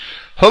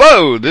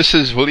Hello, this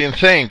is William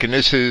Fink, and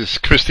this is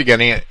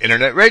Christogenea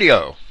Internet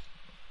Radio.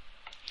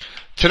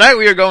 Tonight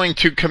we are going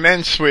to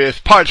commence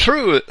with part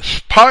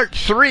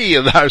three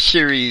of our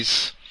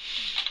series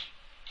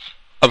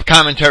of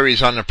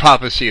commentaries on the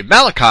prophecy of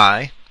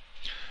Malachi,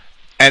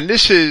 and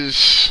this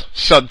is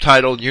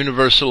subtitled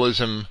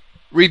Universalism,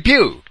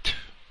 Rebuked.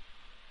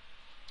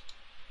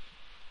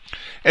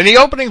 In the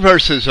opening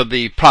verses of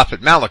the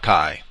prophet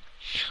Malachi,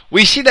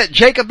 we see that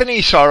Jacob and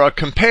Esau are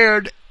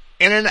compared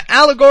in an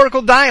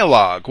allegorical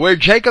dialogue where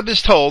Jacob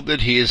is told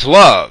that he is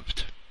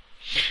loved.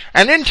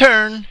 And in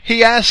turn,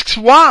 he asks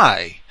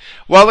why,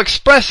 while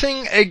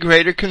expressing a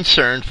greater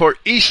concern for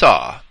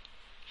Esau.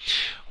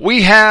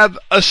 We have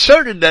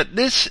asserted that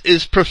this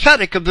is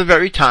prophetic of the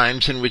very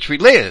times in which we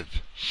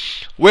live,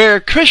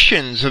 where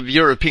Christians of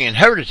European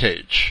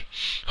heritage,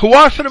 who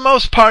are for the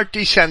most part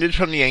descended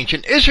from the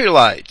ancient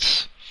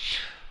Israelites,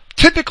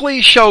 typically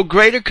show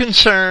greater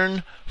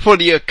concern for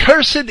the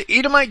accursed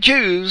Edomite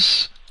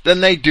Jews than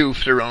they do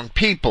for their own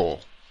people.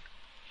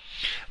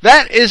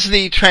 That is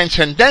the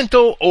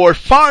transcendental or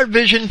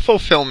far-vision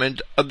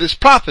fulfillment of this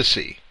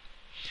prophecy.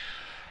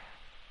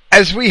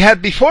 As we have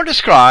before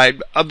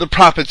described of the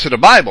prophets of the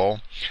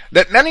Bible,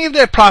 that many of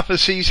their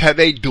prophecies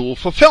have a dual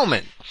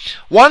fulfillment,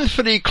 one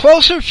for the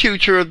closer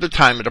future of the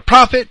time of the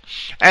prophet,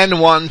 and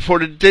one for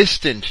the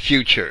distant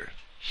future.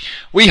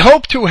 We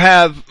hope to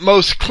have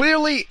most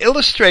clearly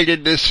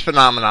illustrated this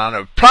phenomenon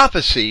of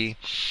prophecy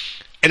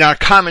in our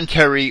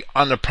commentary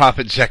on the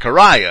prophet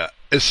Zechariah,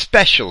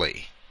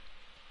 especially.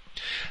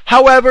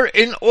 However,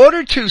 in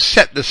order to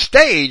set the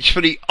stage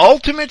for the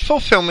ultimate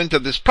fulfillment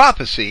of this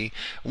prophecy,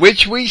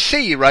 which we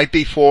see right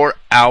before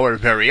our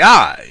very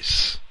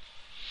eyes,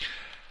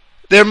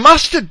 there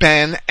must have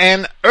been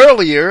an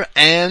earlier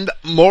and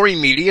more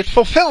immediate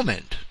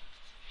fulfillment.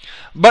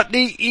 But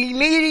the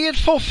immediate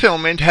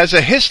fulfillment has a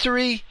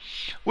history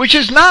which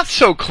is not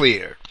so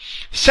clear,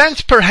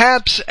 since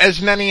perhaps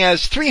as many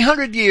as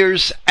 300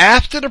 years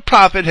after the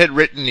prophet had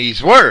written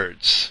these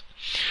words,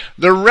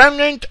 the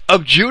remnant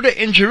of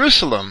Judah in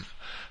Jerusalem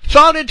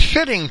thought it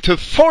fitting to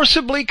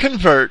forcibly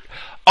convert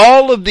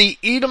all of the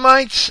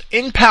Edomites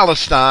in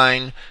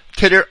Palestine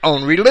to their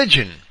own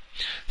religion,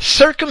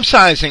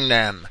 circumcising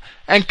them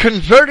and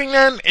converting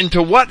them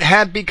into what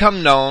had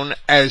become known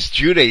as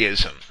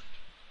Judaism.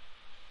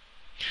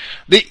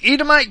 The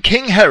Edomite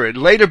king Herod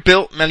later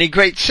built many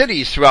great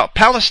cities throughout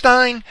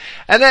Palestine,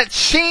 and that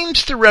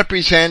seems to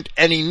represent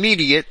an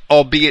immediate,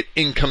 albeit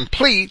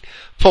incomplete,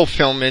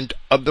 fulfillment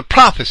of the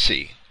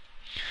prophecy.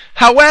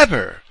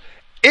 However,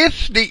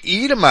 if the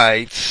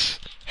Edomites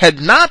had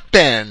not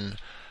been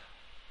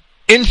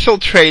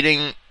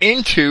infiltrating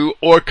into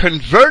or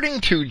converting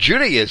to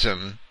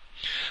Judaism,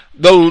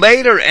 the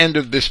later end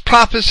of this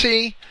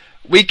prophecy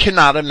we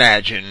cannot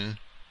imagine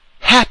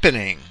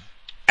happening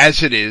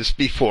as it is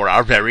before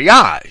our very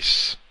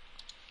eyes.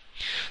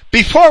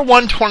 Before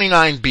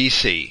 129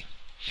 BC,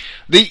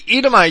 the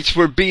Edomites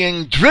were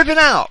being driven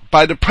out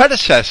by the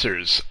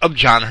predecessors of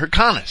John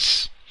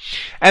Hyrcanus,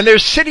 and their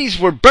cities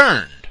were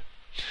burned.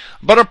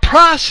 But a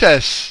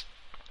process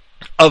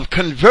of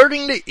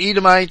converting the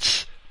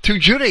Edomites to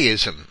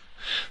Judaism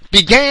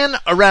began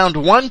around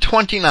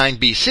 129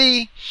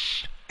 BC,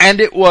 and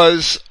it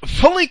was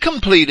fully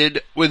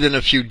completed within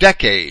a few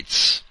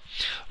decades,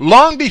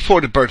 long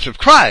before the birth of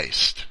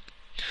Christ.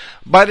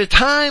 By the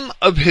time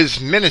of his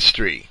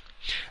ministry,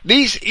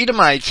 these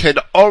Edomites had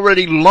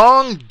already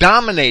long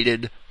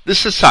dominated the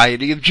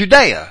society of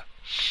Judea,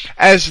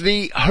 as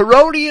the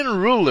Herodian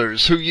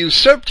rulers who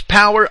usurped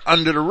power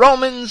under the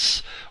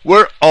Romans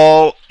were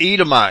all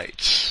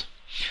Edomites.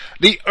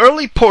 The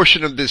early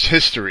portion of this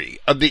history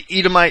of the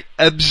Edomite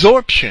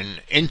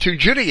absorption into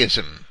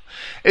Judaism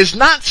is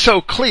not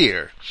so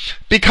clear,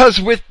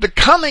 because with the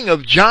coming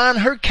of John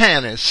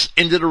Hyrcanus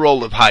into the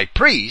role of high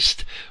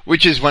priest,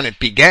 which is when it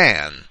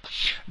began,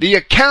 the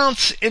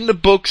accounts in the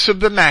books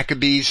of the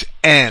Maccabees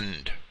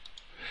end,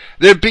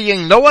 there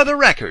being no other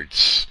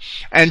records,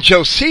 and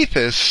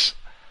Josephus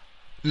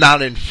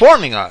not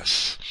informing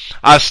us,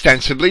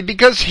 ostensibly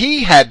because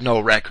he had no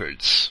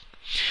records.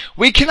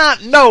 We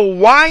cannot know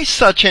why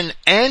such an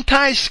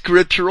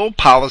anti-scriptural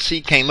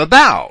policy came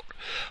about,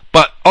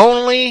 but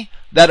only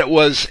that it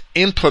was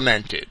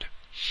implemented.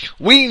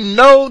 We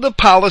know the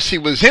policy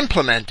was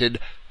implemented,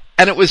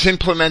 and it was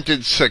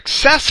implemented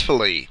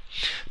successfully,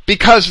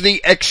 because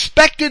the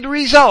expected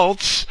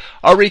results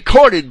are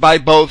recorded by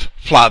both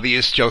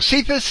Flavius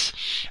Josephus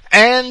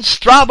and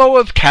Strabo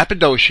of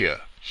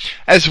Cappadocia,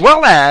 as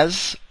well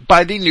as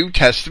by the New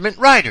Testament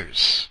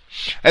writers,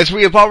 as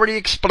we have already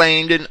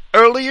explained in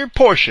earlier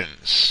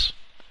portions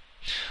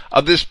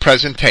of this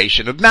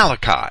presentation of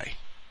Malachi.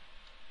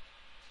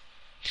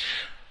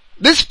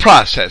 This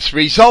process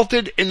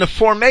resulted in the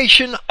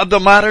formation of the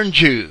modern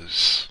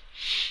Jews,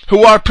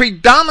 who are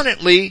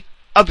predominantly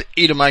of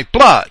Edomite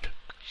blood,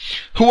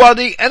 who are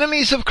the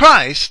enemies of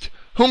Christ,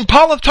 whom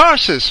Paul of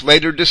Tarsus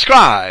later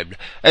described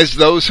as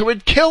those who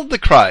had killed the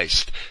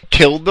Christ,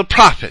 killed the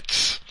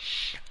prophets,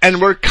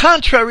 and were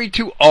contrary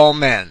to all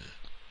men.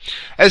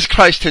 As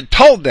Christ had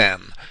told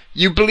them,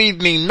 "You believe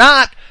me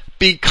not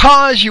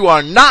because you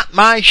are not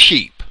my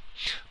sheep.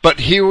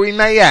 But here we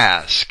may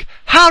ask,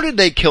 how did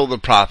they kill the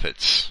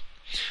prophets?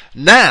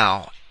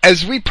 Now,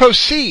 as we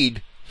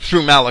proceed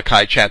through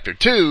Malachi chapter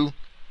 2,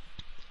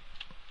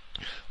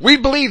 we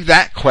believe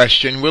that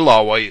question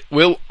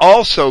will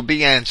also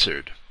be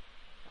answered.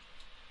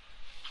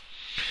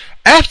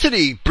 After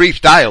the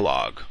brief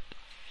dialogue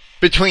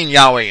between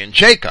Yahweh and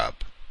Jacob,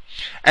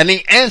 and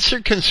the answer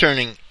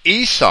concerning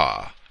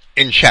Esau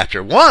in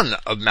chapter 1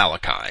 of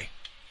Malachi,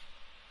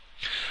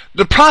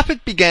 the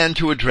prophet began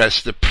to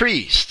address the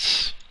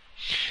priests.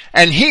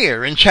 And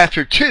here in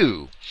chapter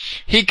 2,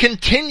 he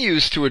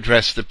continues to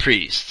address the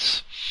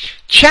priests,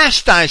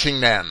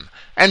 chastising them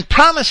and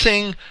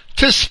promising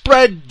to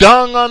spread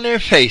dung on their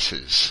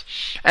faces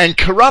and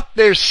corrupt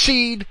their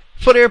seed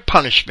for their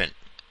punishment.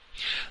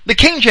 The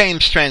King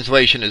James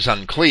translation is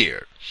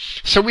unclear,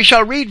 so we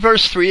shall read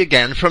verse 3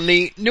 again from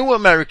the New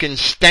American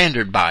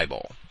Standard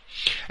Bible.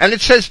 And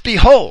it says,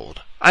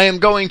 "Behold, I am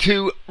going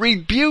to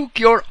rebuke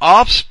your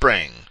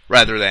offspring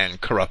rather than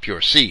corrupt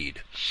your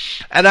seed,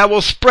 and I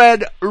will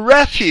spread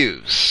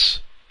refuse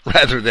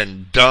rather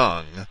than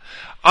dung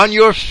on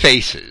your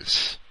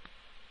faces,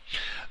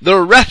 the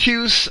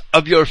refuse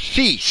of your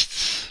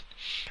feasts,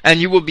 and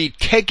you will be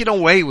taken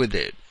away with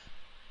it."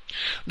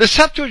 The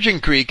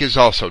Septuagint Greek is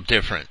also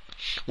different,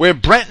 where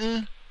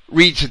Brenton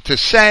reads it to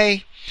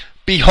say,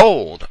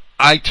 "Behold,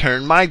 I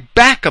turn my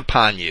back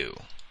upon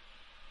you,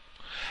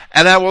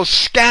 and I will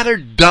scatter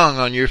dung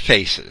on your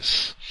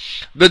faces,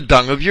 the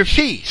dung of your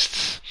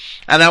feasts,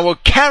 and I will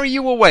carry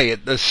you away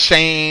at the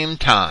same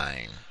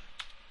time."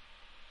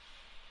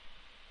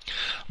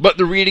 But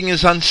the reading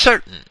is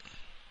uncertain,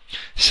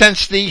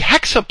 since the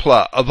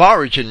hexapla of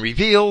origin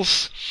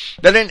reveals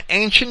that in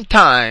ancient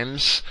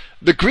times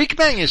the Greek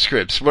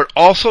manuscripts were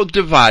also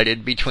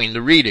divided between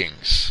the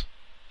readings.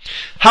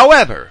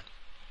 However,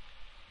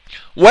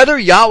 whether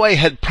Yahweh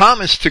had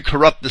promised to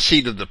corrupt the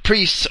seed of the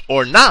priests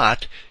or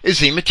not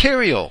is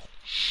immaterial.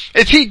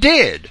 If he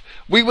did,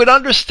 we would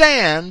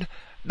understand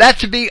that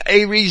to be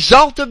a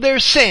result of their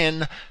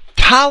sin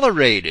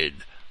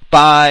tolerated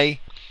by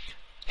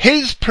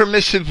his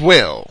permissive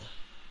will.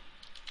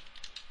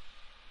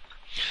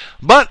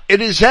 But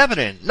it is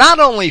evident not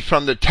only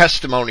from the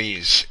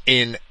testimonies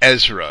in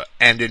Ezra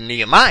and in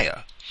Nehemiah,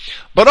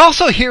 but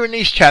also here in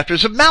these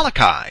chapters of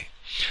Malachi,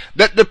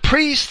 that the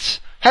priests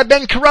had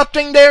been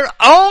corrupting their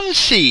own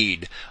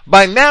seed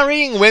by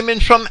marrying women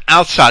from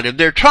outside of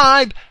their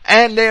tribe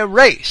and their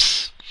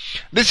race.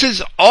 This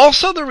is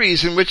also the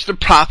reason which the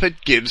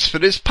prophet gives for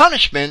this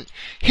punishment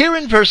here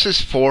in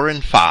verses 4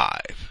 and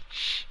 5,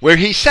 where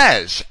he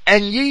says,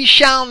 "And ye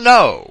shall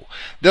know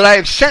that I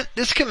have sent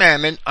this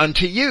commandment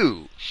unto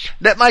you,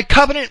 that my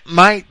covenant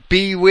might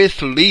be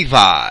with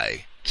Levi,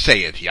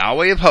 saith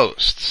Yahweh of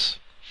hosts.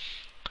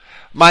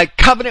 My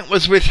covenant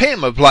was with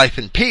him of life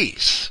and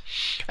peace,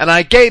 and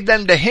I gave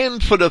them to him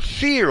for the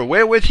fear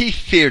wherewith he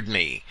feared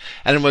me,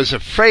 and was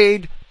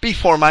afraid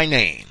before my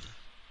name."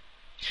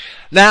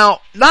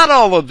 Now, not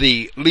all of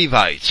the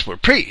Levites were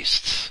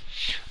priests,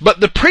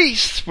 but the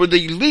priests were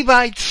the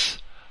Levites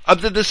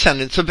of the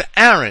descendants of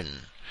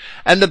Aaron,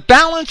 and the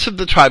balance of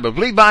the tribe of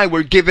Levi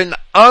were given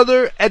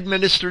other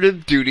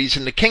administrative duties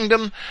in the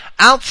kingdom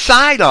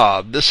outside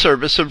of the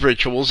service of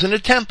rituals in the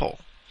temple.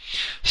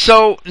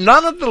 So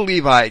none of the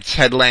Levites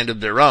had land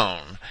of their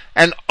own,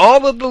 and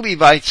all of the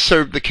Levites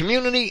served the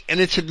community in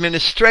its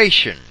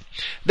administration.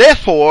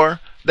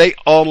 Therefore, they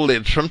all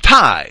lived from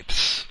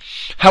tithes.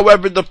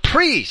 However, the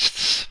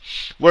priests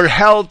were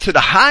held to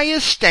the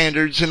highest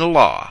standards in the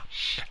law,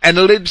 and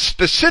lived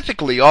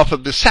specifically off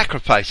of the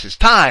sacrifices,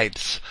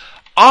 tithes,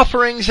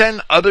 offerings,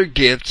 and other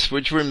gifts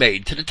which were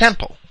made to the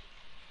temple.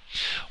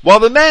 While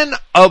the men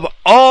of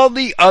all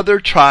the other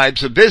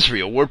tribes of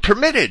Israel were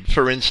permitted,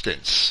 for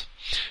instance,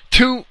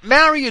 to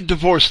marry a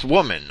divorced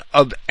woman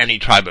of any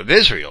tribe of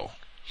Israel,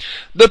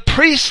 the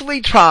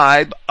priestly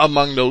tribe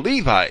among the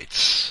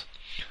Levites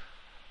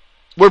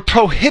were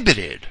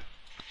prohibited.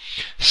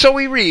 So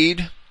we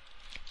read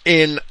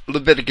in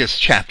Leviticus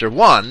chapter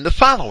 1 the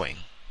following.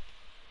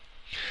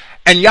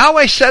 "And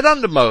Yahweh said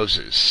unto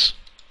Moses,"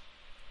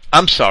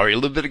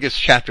 Leviticus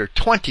chapter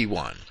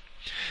 21.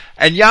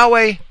 "And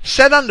Yahweh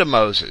said unto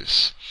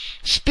Moses,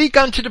 Speak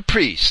unto the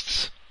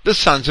priests, the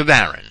sons of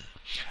Aaron."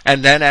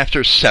 And then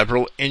after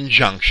several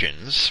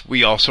injunctions,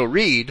 we also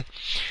read,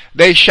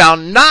 "They shall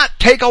not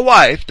take a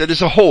wife that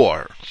is a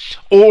whore,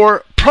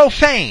 or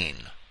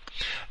profane,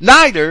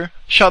 neither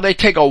shall they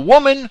take a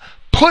woman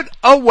put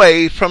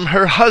away from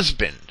her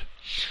husband,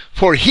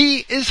 for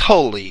he is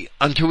holy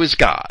unto his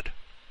God.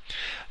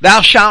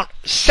 Thou shalt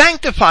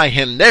sanctify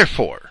him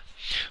therefore,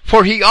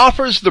 for he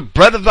offers the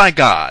bread of thy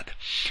God.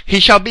 He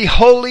shall be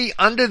holy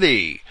unto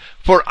thee,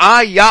 for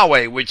I,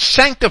 Yahweh, which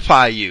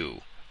sanctify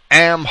you,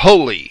 am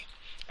holy,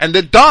 and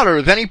the daughter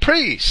of any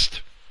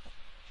priest.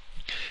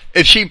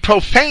 If she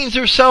profanes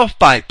herself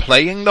by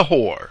playing the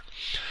whore,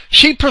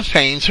 she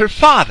profanes her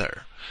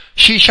father.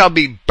 She shall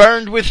be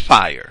burned with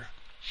fire.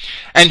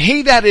 And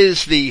he that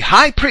is the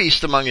high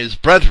priest among his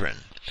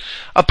brethren,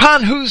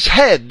 upon whose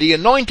head the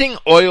anointing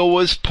oil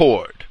was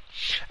poured,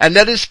 and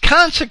that is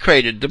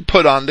consecrated to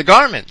put on the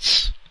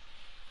garments,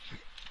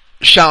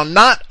 shall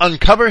not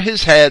uncover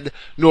his head,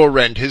 nor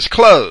rend his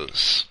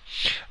clothes.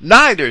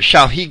 Neither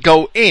shall he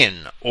go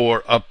in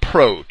or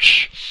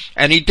approach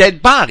any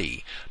dead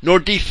body, nor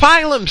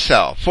defile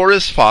himself for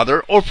his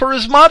father or for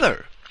his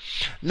mother.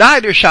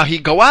 Neither shall he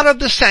go out of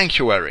the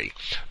sanctuary,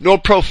 nor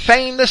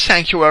profane the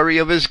sanctuary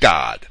of his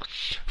God.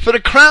 For the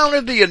crown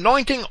of the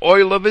anointing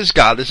oil of his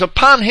God is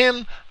upon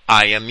him.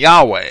 I am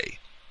Yahweh.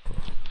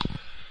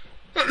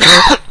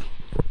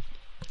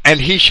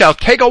 And he shall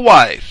take a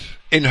wife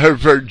in her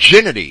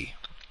virginity,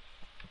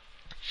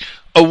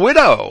 a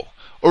widow,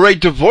 or a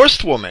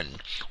divorced woman,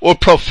 or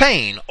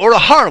profane, or a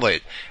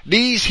harlot.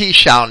 These he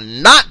shall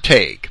not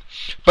take,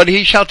 but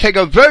he shall take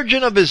a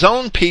virgin of his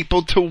own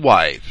people to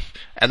wife.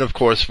 And of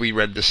course we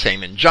read the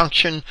same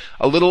injunction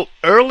a little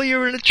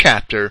earlier in the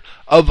chapter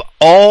of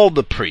all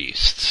the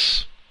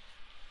priests.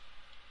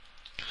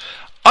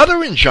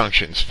 Other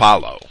injunctions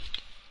follow.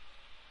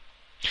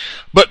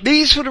 But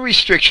these were the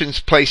restrictions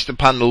placed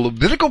upon the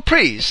Levitical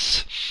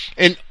priests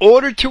in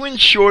order to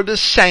ensure the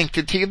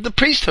sanctity of the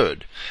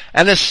priesthood,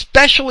 and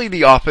especially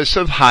the office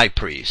of high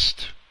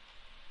priest.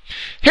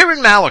 Here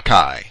in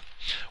Malachi,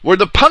 where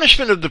the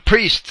punishment of the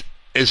priest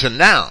is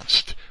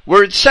announced,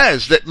 where it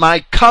says that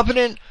my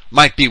covenant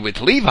might be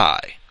with Levi,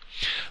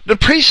 the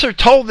priests are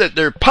told that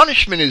their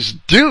punishment is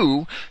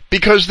due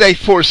because they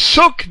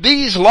forsook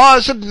these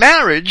laws of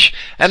marriage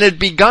and had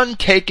begun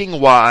taking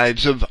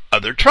wives of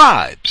other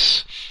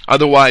tribes.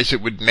 Otherwise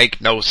it would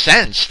make no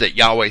sense that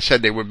Yahweh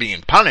said they were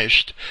being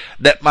punished,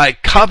 that my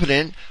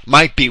covenant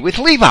might be with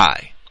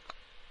Levi.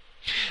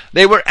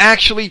 They were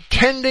actually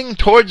tending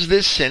towards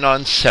this sin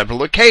on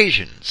several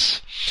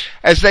occasions,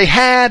 as they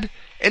had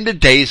in the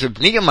days of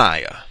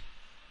Nehemiah,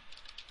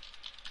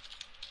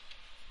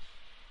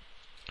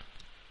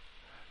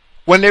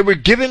 when they were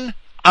given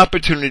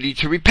opportunity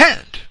to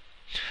repent.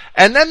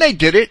 And then they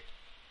did it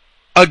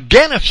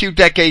again a few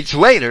decades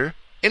later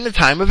in the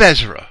time of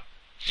Ezra,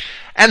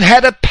 and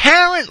had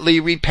apparently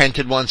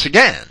repented once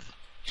again.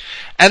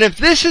 And if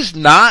this is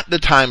not the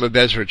time of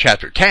Ezra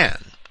chapter 10,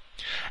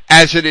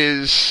 as it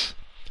is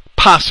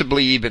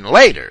possibly even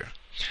later,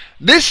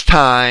 this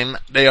time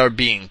they are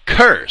being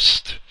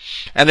cursed.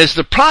 And as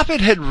the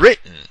prophet had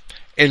written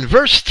in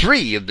verse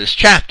 3 of this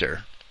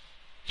chapter,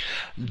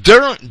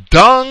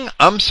 dung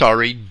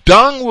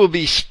will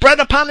be spread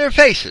upon their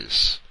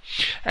faces,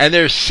 and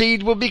their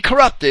seed will be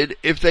corrupted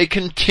if they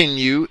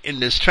continue in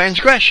this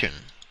transgression.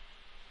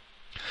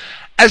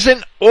 As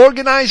an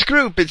organized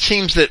group, it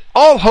seems that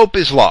all hope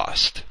is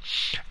lost.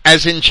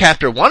 As in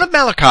chapter 1 of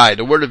Malachi,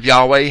 the word of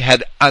Yahweh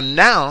had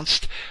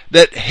announced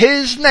that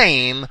his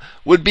name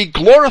would be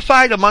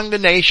glorified among the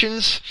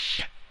nations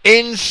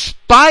in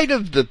spite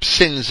of the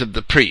sins of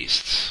the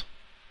priests.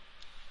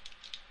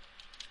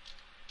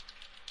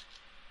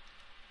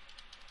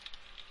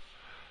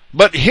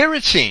 But here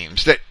it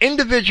seems that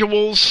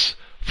individuals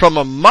from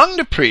among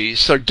the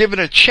priests are given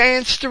a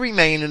chance to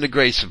remain in the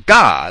grace of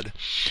God,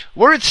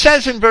 where it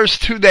says in verse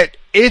 2 that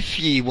if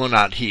ye will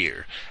not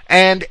hear,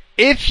 and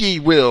if ye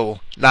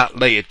will not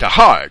lay it to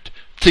heart,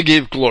 to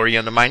give glory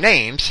unto my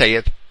name,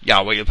 saith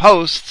Yahweh of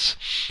hosts,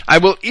 I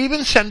will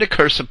even send a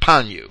curse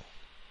upon you.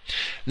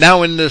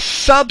 Now in the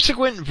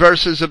subsequent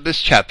verses of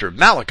this chapter of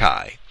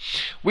Malachi,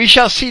 we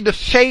shall see the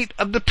fate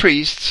of the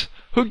priests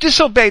who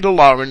disobeyed the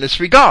law in this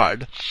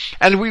regard,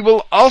 and we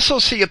will also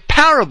see a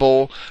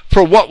parable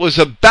for what was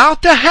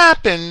about to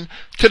happen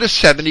to the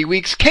 70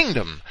 weeks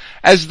kingdom,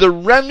 as the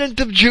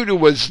remnant of Judah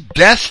was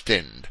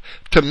destined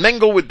to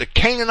mingle with the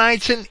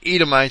Canaanites and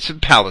Edomites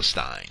of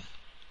Palestine.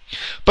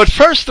 But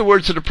first the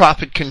words of the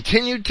prophet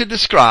continued to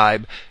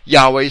describe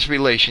Yahweh's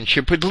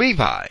relationship with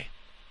Levi.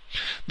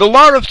 The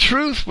law of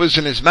truth was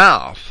in his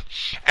mouth,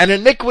 and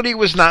iniquity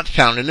was not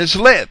found in his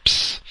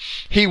lips.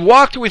 He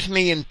walked with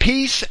me in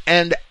peace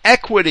and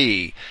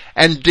equity,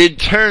 and did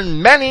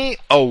turn many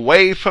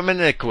away from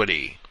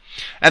iniquity.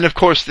 And of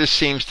course this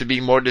seems to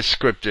be more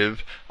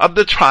descriptive of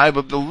the tribe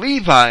of the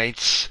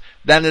Levites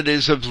than it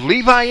is of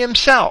Levi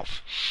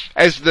himself,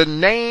 as the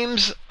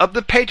names of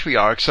the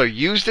patriarchs are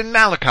used in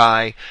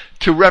Malachi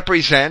to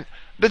represent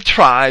the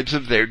tribes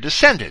of their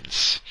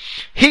descendants.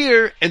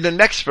 Here, in the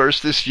next verse,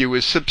 this view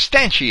is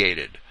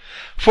substantiated.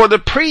 For the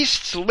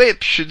priest's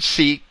lips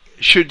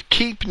should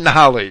keep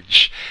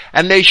knowledge,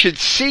 and they should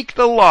seek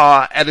the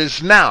law at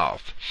his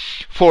mouth,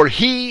 for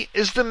he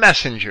is the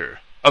messenger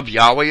of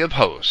Yahweh of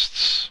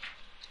hosts.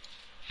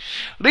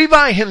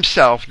 Levi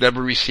himself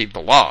never received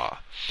the law,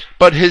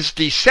 but his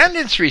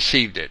descendants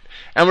received it,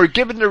 and were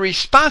given the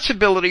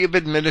responsibility of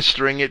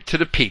administering it to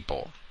the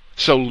people.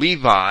 So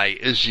Levi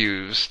is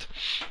used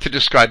to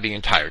describe the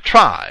entire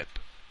tribe.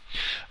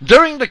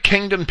 During the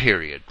kingdom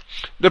period,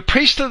 the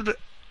priesthood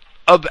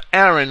of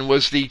Aaron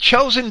was the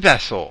chosen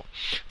vessel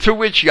through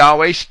which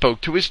Yahweh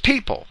spoke to his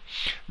people.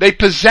 They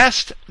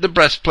possessed the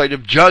breastplate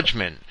of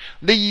judgment,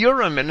 the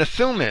Urim and the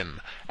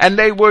Thummim, and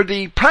they were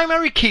the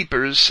primary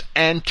keepers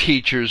and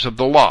teachers of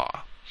the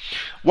law.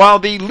 While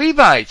the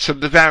Levites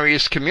of the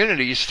various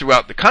communities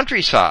throughout the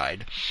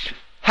countryside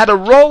had a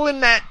role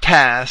in that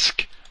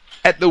task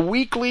at the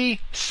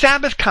weekly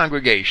Sabbath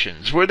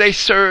congregations where they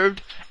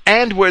served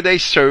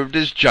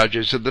as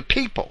judges of the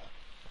people.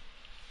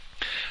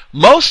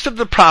 Most of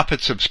the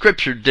prophets of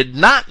Scripture did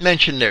not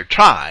mention their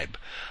tribe,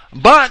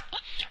 but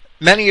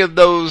many of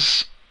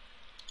those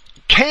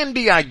can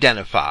be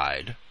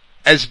identified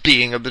as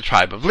being of the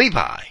tribe of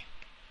Levi.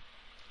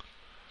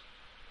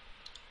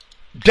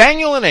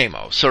 Daniel and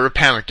Amos are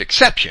apparent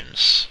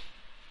exceptions,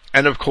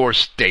 and of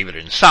course David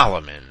and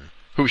Solomon,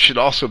 who should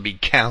also be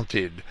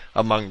counted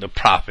among the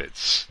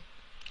prophets.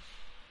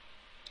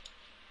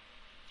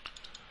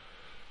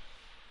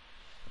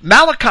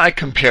 Malachi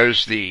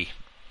compares the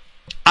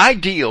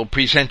ideal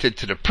presented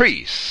to the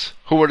priests,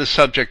 who were the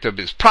subject of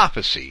his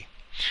prophecy,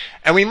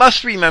 and we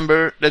must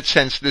remember that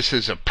since this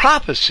is a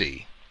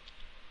prophecy,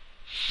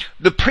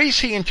 the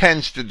priests he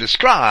intends to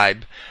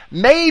describe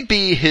may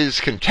be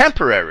his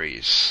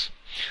contemporaries,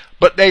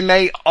 but they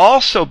may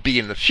also be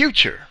in the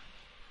future.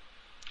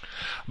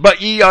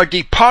 But ye are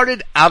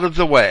departed out of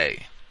the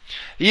way.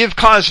 Ye have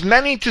caused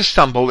many to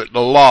stumble at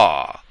the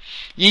law.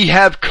 Ye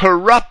have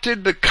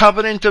corrupted the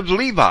covenant of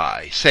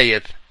Levi,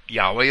 saith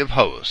Yahweh of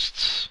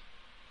hosts.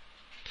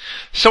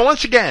 So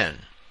once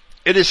again,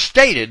 it is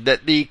stated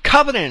that the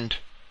covenant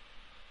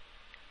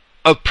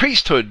of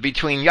priesthood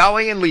between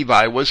Yahweh and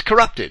Levi was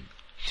corrupted,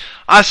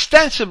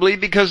 ostensibly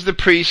because the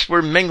priests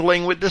were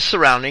mingling with the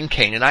surrounding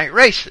Canaanite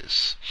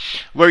races,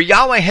 where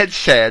Yahweh had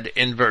said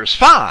in verse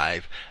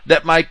 5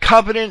 that my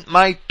covenant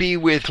might be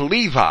with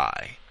Levi.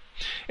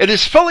 It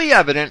is fully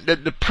evident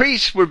that the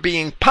priests were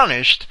being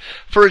punished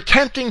for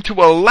attempting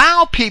to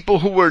allow people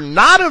who were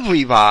not of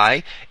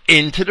Levi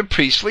into the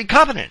priestly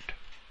covenant.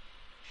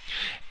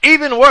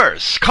 Even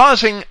worse,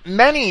 causing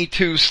many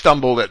to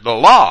stumble at the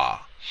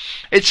law.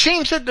 It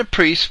seems that the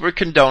priests were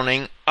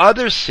condoning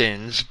other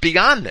sins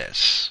beyond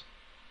this,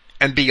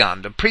 and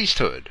beyond the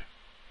priesthood.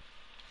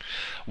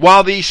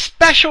 While the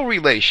special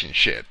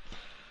relationship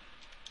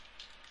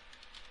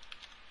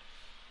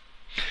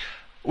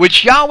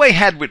which Yahweh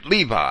had with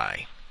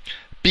Levi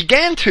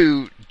began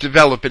to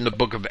develop in the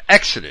book of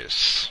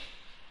Exodus,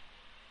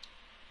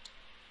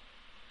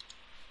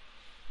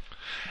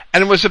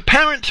 and was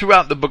apparent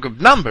throughout the book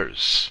of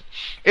Numbers,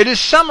 it is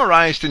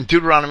summarized in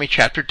Deuteronomy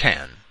chapter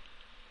 10.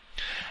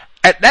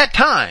 At that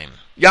time,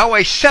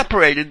 Yahweh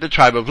separated the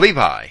tribe of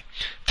Levi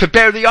to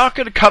bear the ark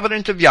of the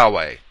covenant of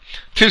Yahweh,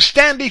 to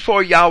stand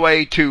before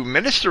Yahweh to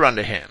minister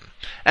unto him,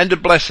 and to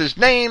bless his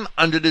name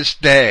unto this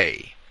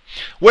day.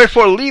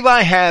 Wherefore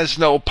Levi has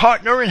no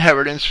part nor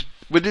inheritance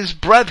with his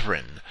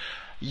brethren.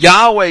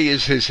 Yahweh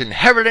is his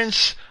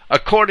inheritance,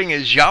 according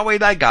as Yahweh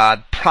thy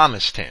God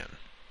promised him.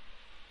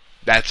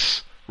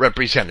 That's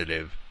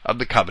representative of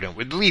the covenant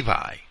with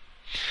Levi.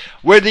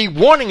 Where the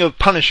warning of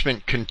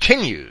punishment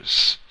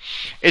continues,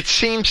 it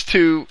seems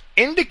to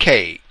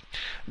indicate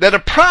that a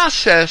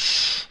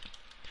process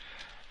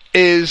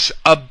is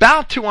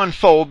about to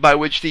unfold by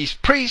which these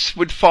priests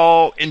would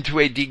fall into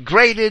a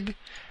degraded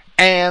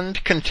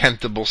and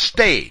contemptible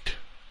state.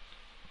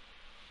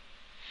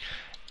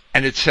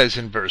 And it says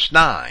in verse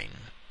 9,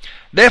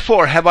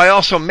 Therefore have I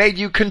also made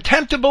you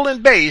contemptible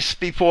and base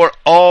before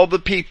all the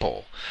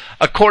people,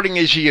 according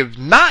as ye have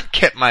not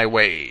kept my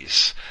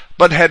ways,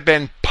 but have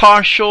been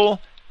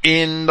partial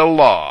in the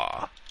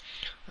law,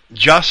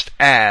 just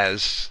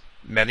as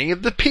many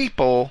of the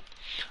people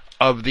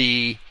of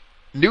the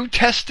New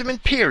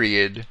Testament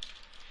period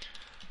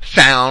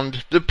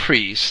found the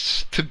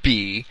priests to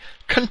be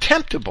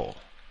contemptible.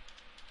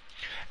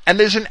 And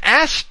there's an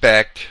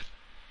aspect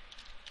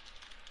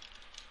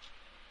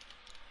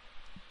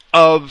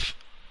of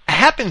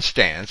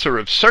happenstance or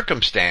of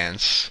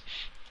circumstance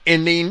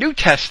in the New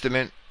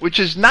Testament which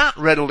is not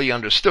readily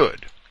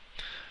understood.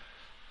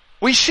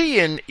 We see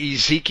in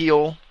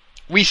Ezekiel,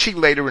 we see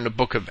later in the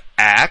book of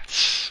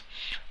Acts,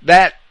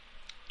 that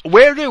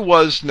where there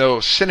was no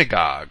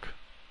synagogue,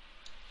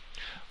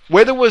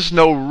 where there was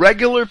no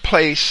regular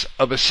place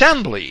of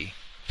assembly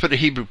for the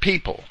Hebrew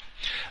people,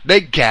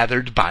 they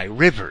gathered by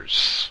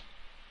rivers.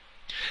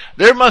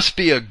 There must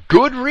be a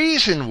good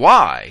reason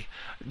why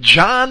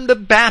John the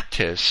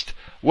Baptist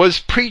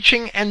was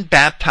preaching and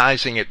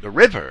baptizing at the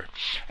river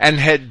and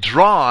had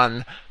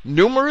drawn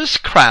numerous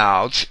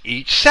crowds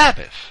each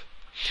Sabbath.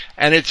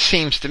 And it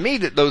seems to me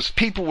that those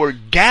people were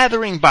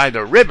gathering by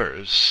the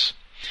rivers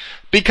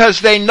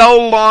because they no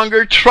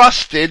longer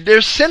trusted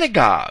their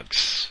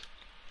synagogues.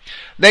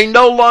 They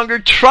no longer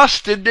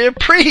trusted their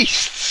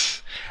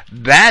priests.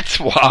 That's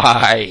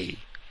why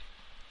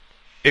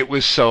it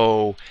was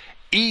so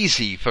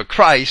easy for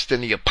Christ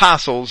and the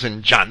apostles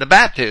and John the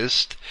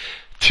Baptist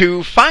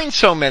to find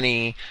so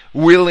many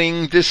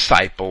willing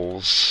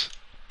disciples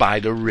by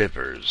the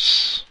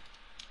rivers.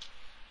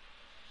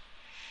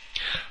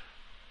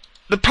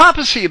 The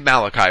prophecy of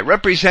Malachi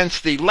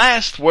represents the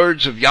last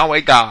words of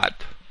Yahweh God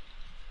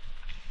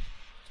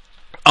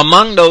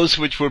among those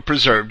which were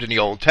preserved in the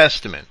Old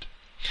Testament.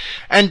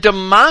 And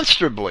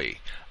demonstrably,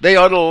 they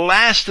are the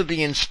last of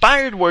the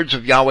inspired words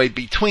of Yahweh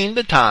between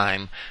the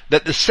time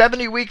that the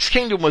 70 weeks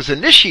kingdom was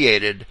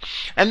initiated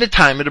and the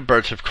time of the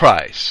birth of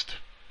Christ.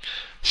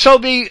 So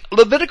the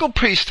Levitical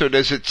priesthood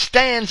as it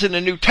stands in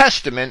the New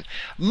Testament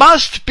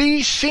must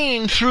be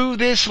seen through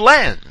this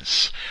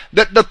lens,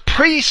 that the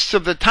priests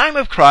of the time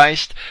of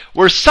Christ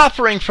were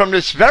suffering from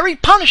this very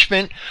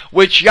punishment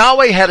which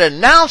Yahweh had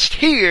announced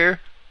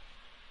here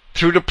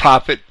through the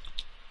prophet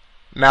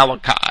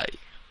Malachi.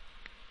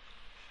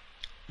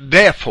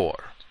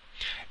 Therefore,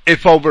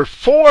 if over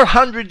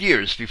 400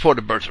 years before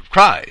the birth of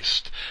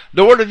Christ,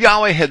 the word of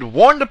Yahweh had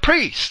warned the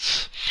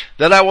priests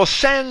that I will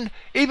send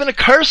even a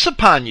curse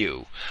upon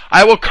you,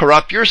 I will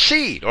corrupt your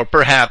seed, or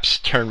perhaps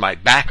turn my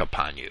back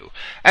upon you,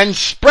 and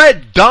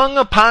spread dung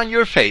upon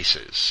your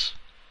faces,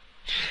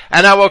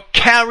 and I will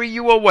carry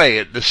you away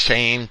at the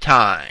same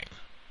time.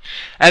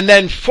 And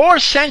then 4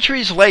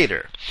 centuries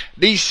later,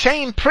 these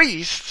same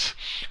priests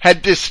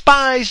had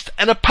despised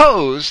and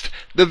opposed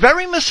the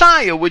very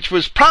Messiah which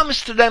was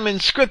promised to them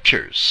in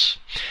scriptures.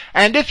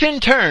 And if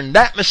in turn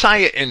that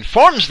Messiah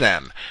informs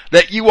them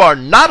that you are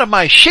not of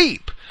my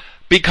sheep,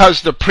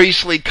 because the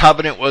priestly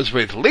covenant was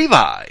with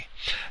Levi,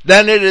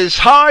 then it is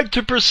hard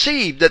to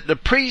perceive that the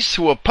priests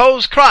who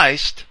opposed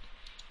Christ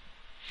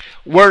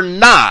were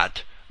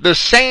not the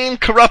same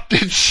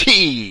corrupted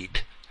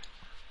seed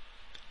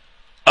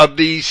of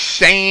these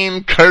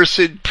same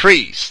cursed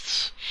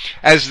priests,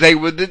 as they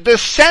were the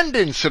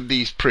descendants of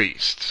these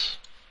priests.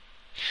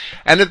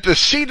 And if the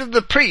seed of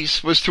the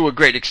priests was to a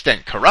great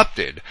extent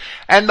corrupted,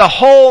 and the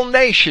whole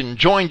nation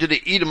joined to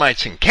the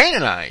Edomites and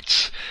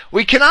Canaanites,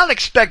 we cannot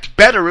expect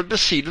better of the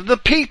seed of the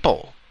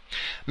people,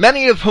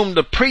 many of whom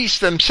the priests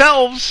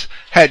themselves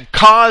had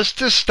caused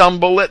to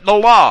stumble at the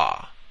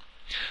law.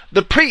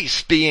 The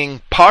priests,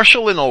 being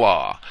partial in the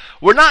law,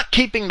 were not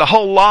keeping the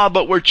whole law,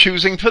 but were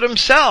choosing for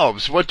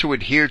themselves what to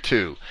adhere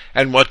to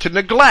and what to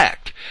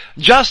neglect,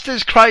 just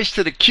as Christ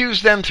had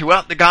accused them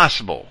throughout the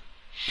gospel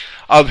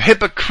of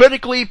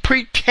hypocritically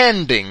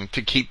pretending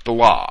to keep the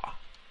law.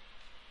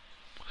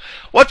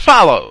 What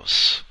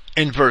follows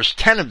in verse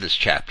 10 of this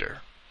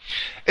chapter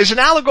is an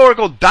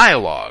allegorical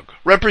dialogue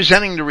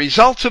representing the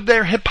results of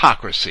their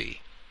hypocrisy,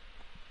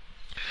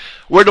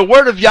 where the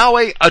word of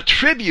Yahweh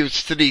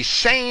attributes to these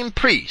same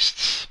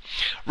priests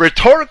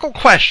rhetorical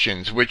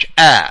questions which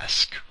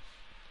ask,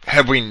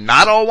 have we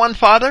not all one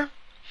Father?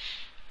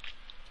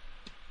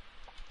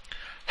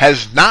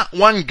 Has not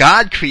one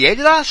God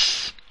created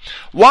us?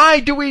 Why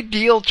do we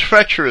deal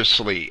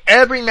treacherously,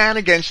 every man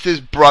against his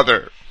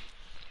brother,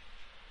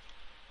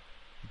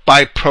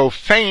 by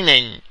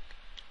profaning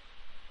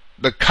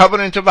the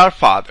covenant of our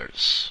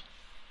fathers?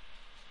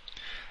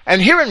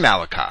 And here in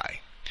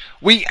Malachi,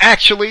 we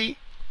actually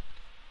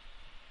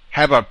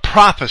have a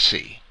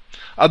prophecy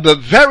of the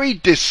very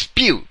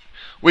dispute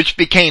which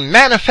became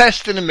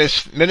manifest in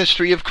the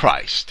ministry of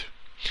Christ.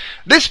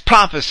 This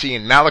prophecy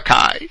in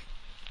Malachi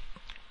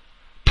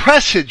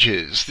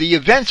presages the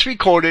events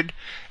recorded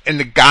in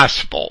the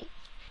gospel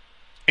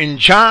in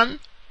John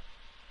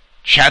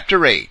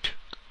chapter 8,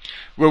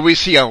 where we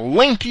see a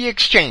lengthy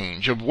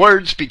exchange of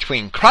words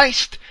between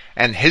Christ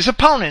and his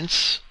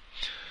opponents,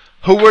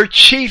 who were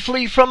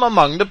chiefly from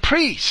among the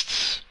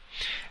priests.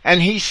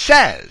 And he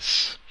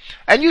says,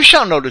 and you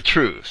shall know the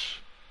truth,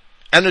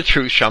 and the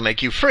truth shall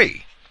make you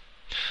free.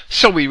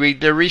 So we read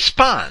their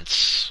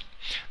response.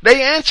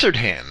 They answered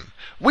him,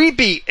 we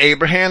be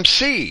Abraham's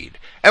seed,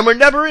 and were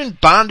never in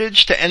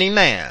bondage to any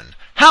man.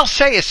 How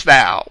sayest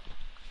thou,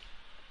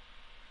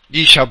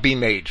 ye shall be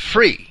made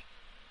free?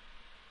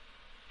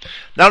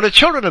 Now the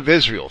children of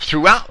Israel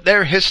throughout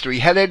their history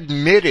had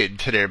admitted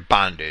to their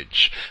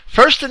bondage,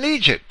 first in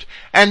Egypt,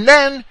 and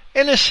then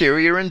in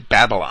Assyria and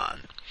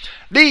Babylon.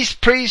 These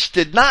priests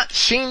did not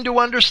seem to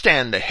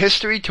understand the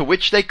history to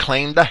which they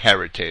claimed the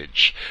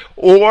heritage,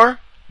 or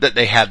that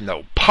they had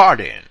no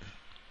part in.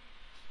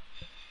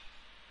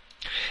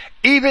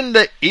 Even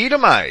the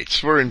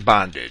Edomites were in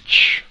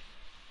bondage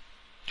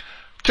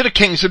to the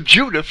kings of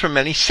Judah for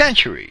many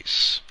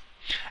centuries,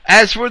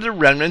 as were the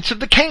remnants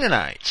of the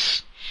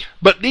Canaanites.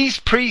 But these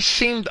priests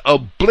seemed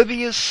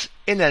oblivious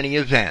in any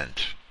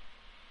event.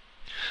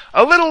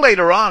 A little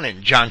later on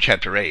in John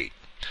chapter 8,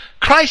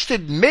 Christ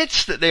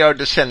admits that they are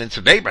descendants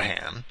of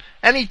Abraham,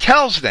 and he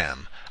tells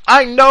them,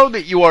 I know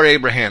that you are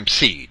Abraham's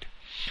seed,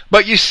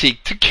 but you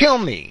seek to kill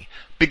me,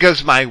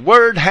 because my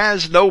word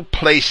has no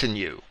place in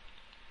you.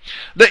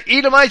 The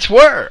Edomites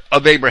were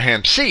of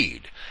Abraham's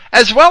seed,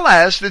 as well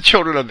as the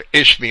children of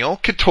Ishmael,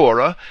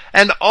 Keturah,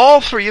 and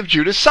all 3 of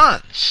Judah's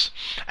sons.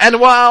 And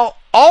while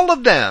all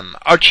of them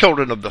are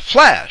children of the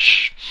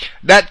flesh,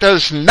 that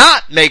does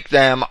not make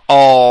them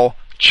all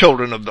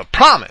children of the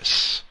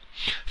promise.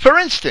 For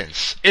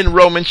instance, in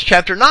Romans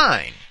chapter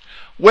 9,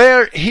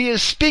 where he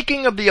is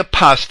speaking of the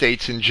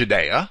apostates in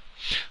Judea,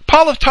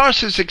 Paul of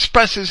Tarsus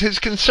expresses his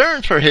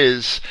concern for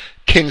his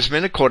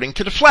kinsmen according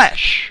to the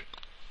flesh.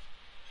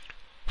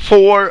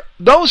 For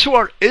those who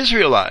are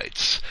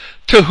Israelites,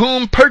 to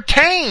whom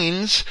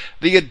pertains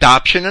the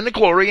adoption and the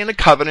glory and the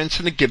covenants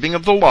and the giving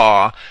of the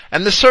law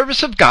and the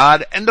service of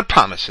God and the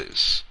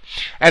promises.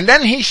 And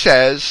then he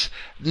says,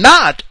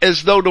 not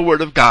as though the word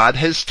of God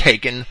has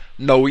taken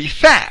no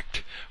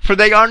effect, For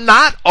they are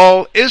not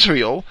all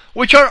Israel,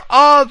 which are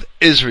of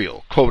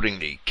Israel, quoting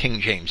the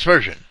King James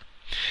Version.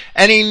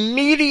 And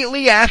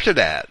immediately after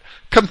that,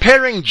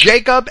 comparing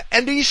Jacob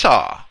and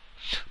Esau,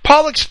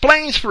 Paul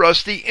explains for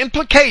us the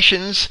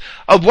implications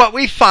of what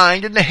we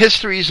find in the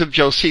histories of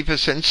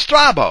Josephus and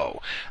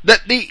Strabo,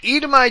 that the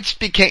Edomites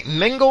became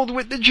mingled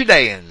with the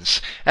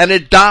Judeans and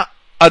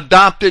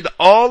adopted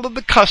all of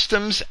the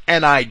customs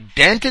and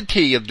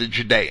identity of the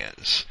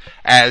Judeans,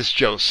 as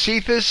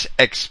Josephus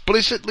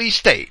explicitly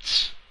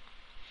states.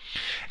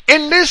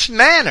 In this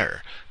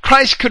manner,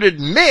 Christ could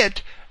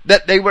admit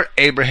that they were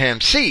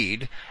Abraham's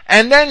seed,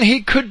 and then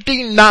he could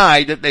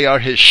deny that they are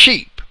his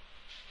sheep.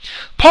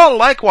 Paul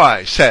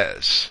likewise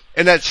says,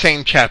 in that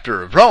same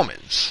chapter of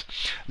Romans,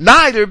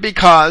 neither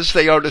because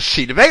they are the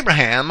seed of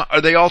Abraham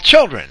are they all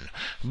children,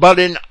 but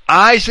in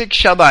Isaac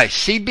shall thy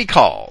seed be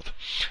called.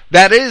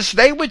 That is,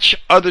 they which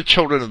are the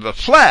children of the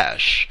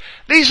flesh,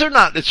 these are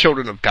not the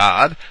children of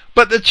God,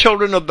 but the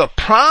children of the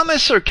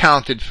promise are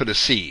counted for the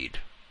seed.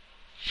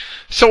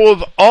 So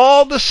of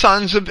all the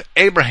sons of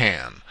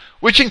Abraham,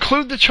 which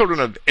include the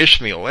children of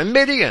Ishmael and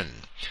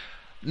Midian,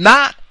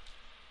 none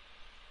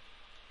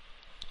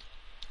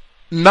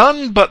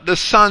but the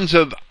sons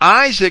of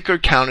Isaac are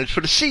counted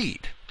for the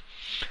seed.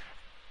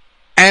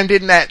 And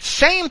in that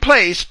same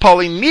place, Paul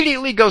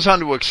immediately goes on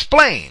to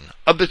explain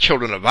of the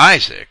children of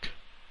Isaac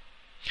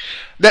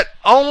that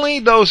only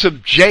those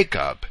of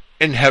Jacob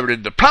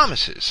inherited the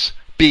promises,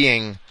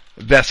 being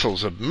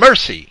vessels of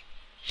mercy,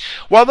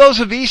 while those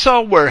of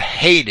Esau were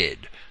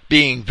hated,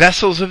 being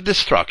vessels of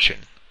destruction.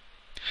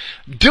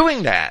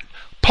 Doing that,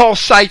 Paul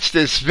cites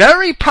this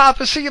very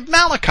prophecy of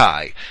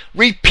Malachi,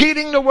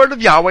 repeating the word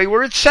of Yahweh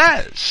where it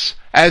says,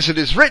 as it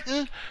is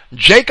written,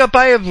 Jacob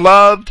I have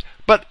loved,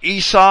 but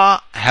Esau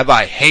have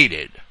I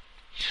hated.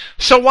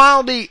 So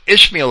while the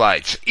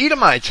Ishmaelites,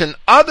 Edomites, and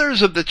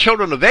others of the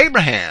children of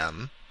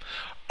Abraham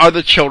are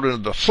the children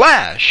of the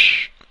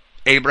flesh,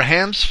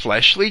 Abraham's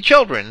fleshly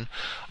children,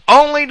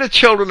 only the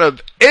children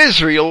of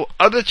Israel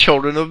are the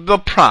children of the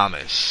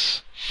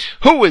promise,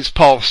 who, as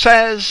Paul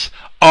says,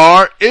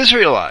 are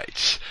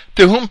Israelites,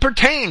 to whom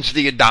pertains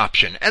the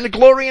adoption and the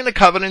glory and the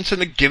covenants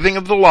and the giving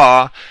of the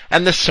law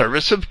and the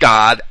service of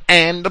God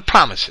and the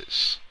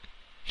promises.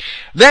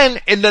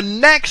 Then in the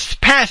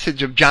next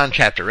passage of John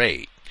chapter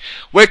 8,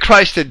 where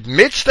Christ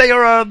admits they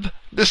are of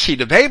the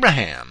seed of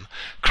Abraham,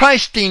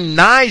 Christ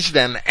denies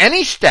them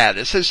any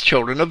status as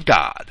children of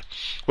God,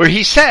 where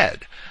he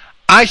said,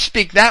 I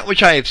speak that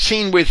which I have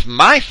seen with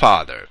my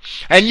Father,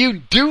 and you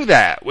do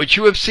that which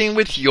you have seen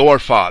with your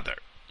father.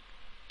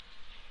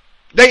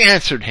 They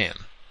answered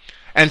him,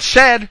 and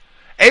said,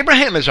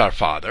 Abraham is our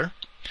father.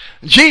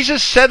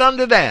 Jesus said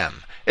unto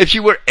them, If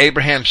you were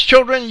Abraham's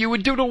children, you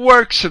would do the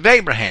works of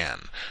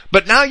Abraham.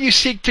 But now you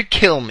seek to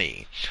kill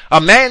me,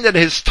 a man that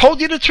has told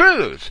you the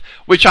truth,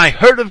 which I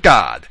heard of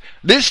God.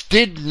 This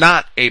did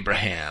not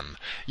Abraham.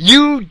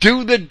 You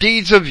do the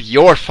deeds of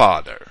your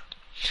father.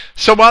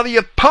 So while the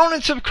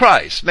opponents of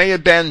Christ may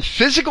have been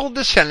physical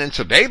descendants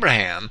of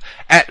Abraham,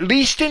 at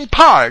least in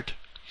part,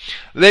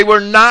 they were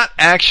not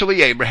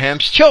actually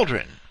Abraham's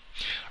children.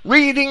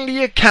 Reading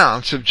the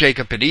accounts of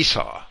Jacob and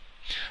Esau,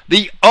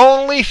 the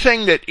only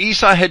thing that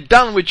Esau had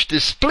done which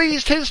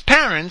displeased his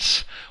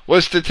parents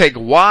was to take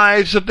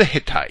wives of the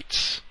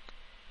Hittites.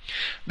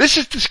 This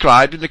is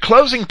described in the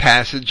closing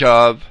passage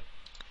of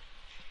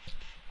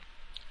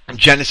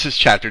Genesis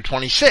chapter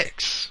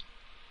 26.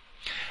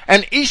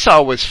 And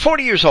Esau was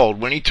 40 years old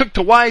when he took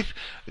to wife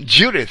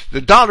Judith,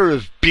 the daughter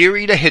of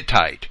Beeri the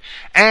Hittite,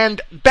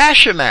 and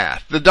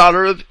Bashemath, the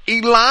daughter of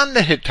Elon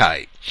the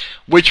Hittite,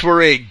 which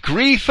were a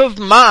grief of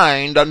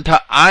mind unto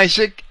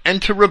Isaac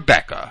and to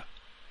Rebekah.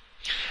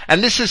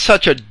 And this is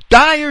such a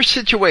dire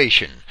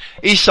situation,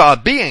 Esau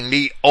being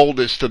the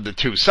oldest of the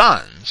two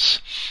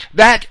sons,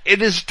 that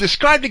it is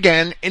described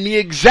again in the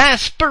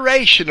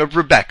exasperation of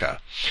Rebekah,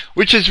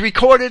 which is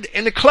recorded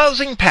in the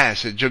closing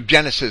passage of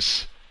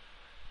Genesis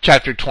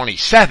chapter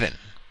 27.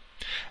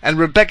 And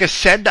Rebekah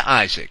said to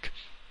Isaac,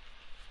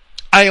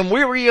 I am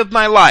weary of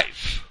my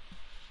life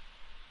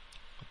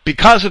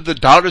because of the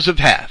daughters of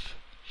Heth.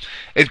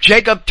 If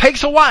Jacob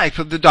takes a wife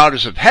of the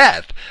daughters of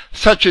Heth,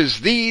 such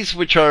as these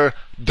which are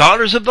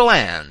daughters of the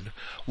land,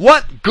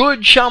 what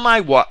good shall my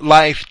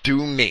life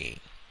do me?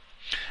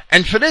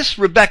 And for this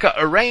Rebekah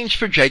arranged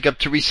for Jacob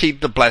to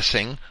receive the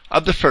blessing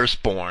of the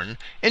firstborn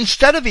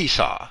instead of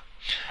Esau.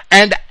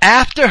 And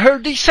after her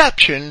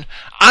deception,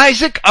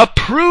 Isaac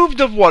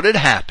approved of what had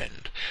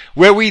happened,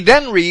 where we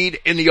then read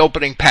in the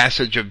opening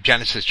passage of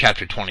Genesis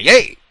chapter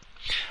 28,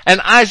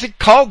 And Isaac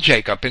called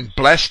Jacob and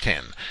blessed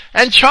him,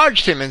 and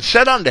charged him and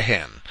said unto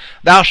him,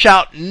 Thou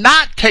shalt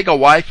not take a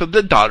wife of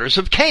the daughters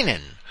of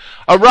Canaan.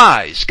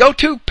 Arise, go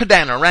to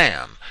Padan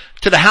Aram,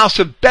 to the house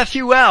of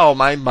Bethuel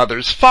my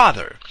mother's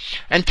father,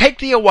 and take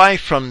thee a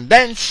wife from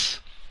thence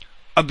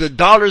of the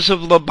daughters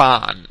of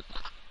Laban,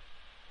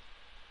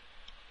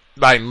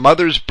 thy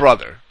mother's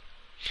brother.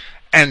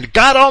 And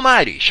God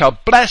Almighty shall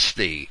bless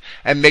thee,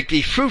 and make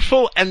thee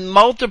fruitful, and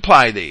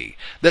multiply thee,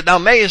 that thou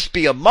mayest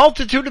be a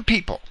multitude of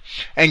people,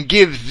 and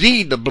give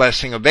thee the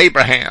blessing of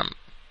Abraham.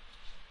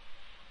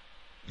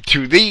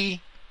 to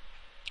thee,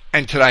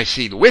 and to thy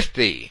seed with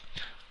thee,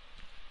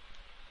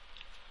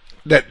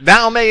 that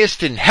thou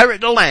mayest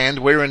inherit the land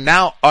wherein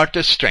thou art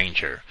a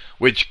stranger,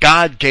 which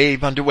God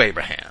gave unto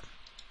Abraham.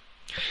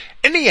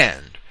 In the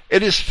end,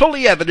 it is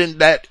fully evident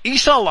that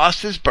Esau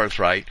lost his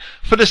birthright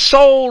for the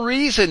sole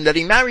reason that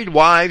he married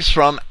wives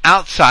from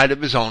outside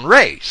of his own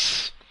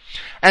race.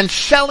 And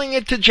selling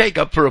it to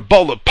Jacob for a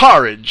bowl of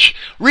porridge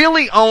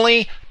really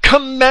only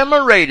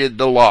commemorated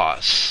the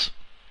loss.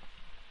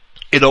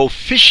 It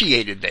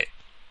officiated it.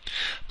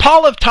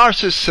 Paul of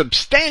Tarsus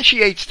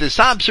substantiates this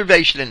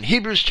observation in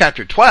Hebrews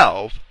chapter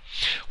 12,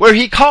 where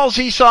he calls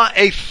Esau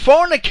a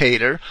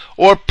fornicator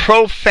or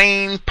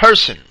profane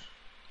person.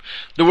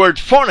 The word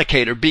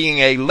fornicator being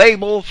a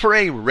label for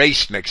a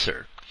race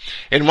mixer.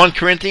 In 1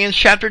 Corinthians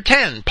chapter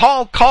 10,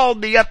 Paul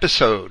called the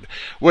episode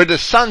where the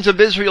sons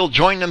of Israel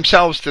joined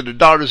themselves to the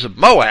daughters of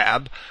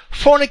Moab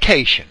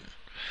fornication.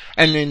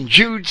 And in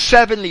Jude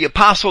 7, the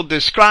apostle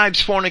describes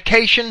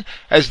fornication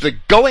as the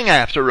going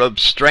after of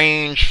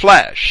strange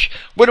flesh,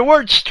 where the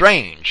word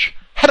strange,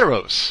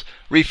 heteros,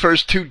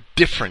 refers to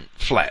different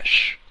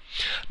flesh.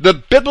 The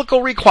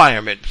biblical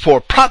requirement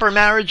for proper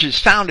marriage is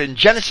found in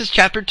Genesis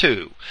chapter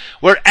 2,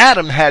 where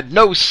Adam had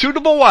no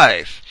suitable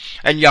wife,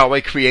 and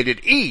Yahweh created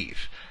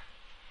Eve.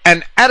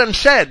 And Adam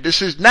said,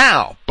 "This is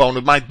now bone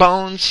of my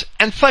bones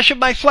and flesh of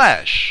my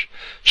flesh.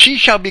 She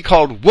shall be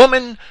called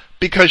woman,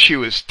 because she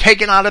was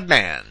taken out of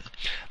man.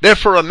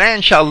 Therefore a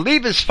man shall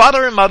leave his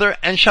father and mother,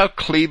 and shall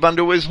cleave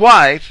unto his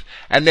wife,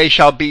 and they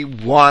shall be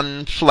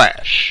one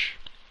flesh."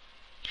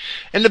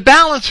 In the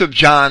balance of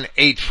John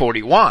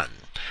 8:41,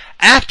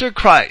 after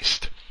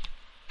Christ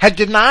had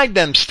denied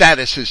them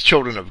status as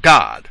children of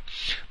God,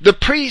 the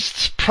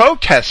priests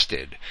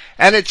protested,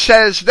 and it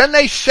says, "Then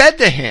they said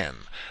to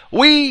him,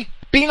 We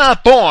be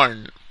not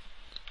born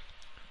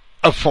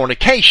of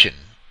fornication.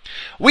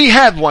 We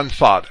have one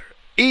Father,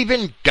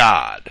 even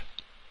God."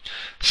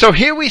 So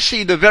here we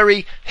see the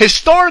very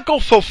historical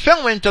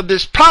fulfillment of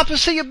this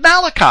prophecy of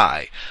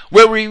Malachi,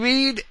 where we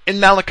read in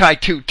Malachi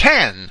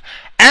 2:10,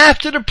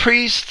 after the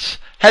priests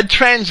had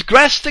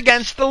transgressed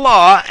against the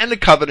law and the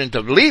covenant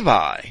of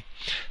Levi,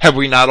 "Have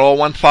we not all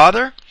one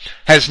Father?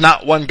 Has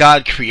not one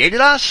God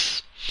created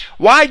us?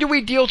 Why do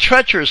we deal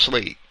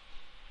treacherously,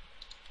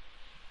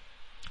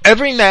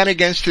 every man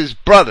against his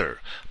brother,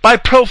 by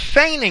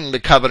profaning the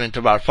covenant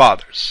of our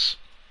fathers?"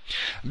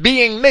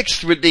 Being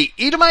mixed with the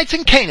Edomites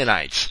and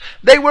Canaanites,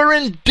 they were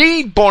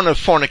indeed born of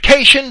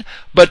fornication,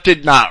 but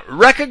did not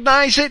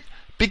recognize it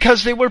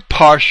because they were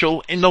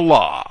partial in the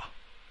law.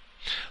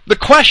 The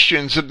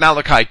questions of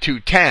Malachi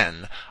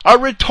 2:10 are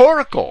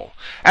rhetorical,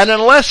 and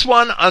unless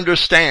one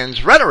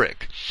understands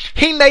rhetoric,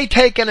 he may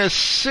take an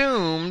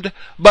assumed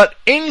but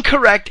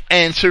incorrect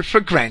answer for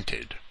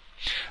granted.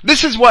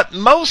 This is what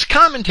most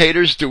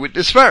commentators do with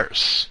this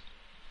verse.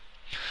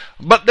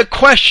 But the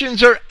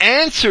questions are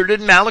answered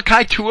in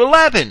Malachi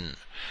 2:11,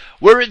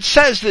 where it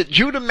says that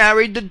Judah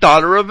married the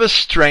daughter of a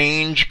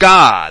strange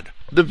god,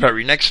 the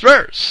very next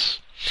verse.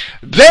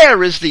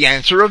 There is the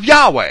answer of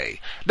Yahweh,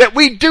 that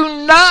we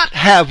do not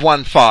have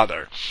one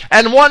Father,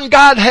 and one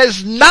God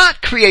has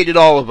not created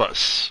all of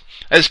us.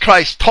 As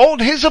Christ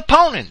told his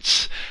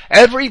opponents,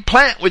 "Every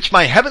plant which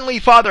my heavenly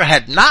Father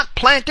had not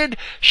planted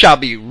shall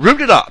be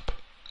rooted up."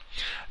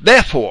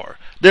 Therefore,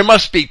 there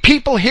must be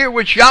people here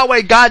which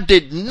Yahweh God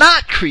did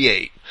not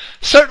create.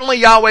 Certainly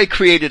Yahweh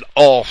created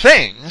all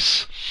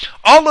things,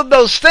 all of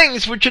those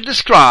things which are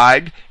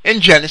described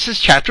in Genesis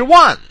chapter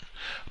 1.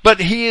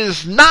 But he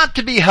is not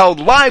to be held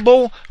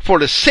liable for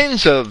the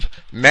sins of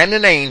men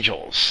and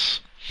angels.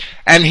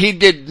 And he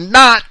did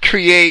not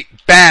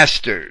create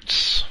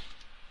bastards.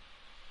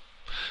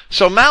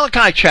 So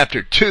Malachi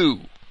chapter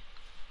 2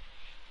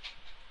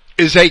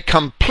 is a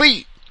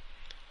complete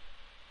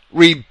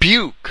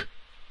rebuke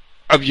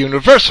of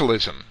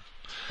universalism,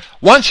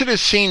 once it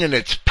is seen in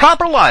its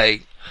proper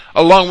light,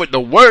 along with the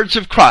words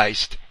of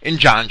Christ in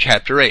John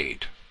chapter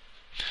 8.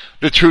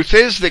 The truth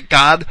is that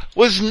God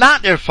was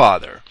not their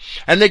father,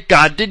 and that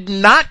God did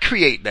not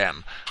create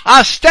them,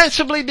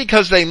 ostensibly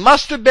because they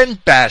must have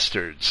been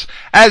bastards,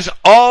 as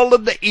all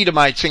of the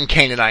Edomites and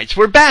Canaanites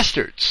were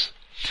bastards.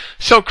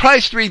 So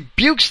Christ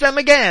rebukes them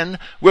again,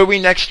 where we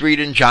next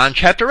read in John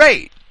chapter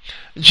 8.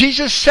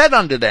 Jesus said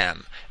unto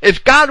them,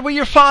 "If God were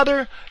your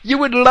Father, you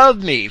would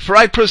love me, for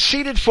I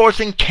proceeded forth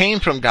and came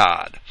from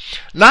God.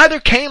 Neither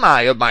came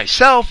I of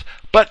myself,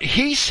 but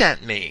he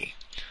sent me.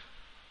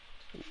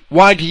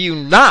 Why do you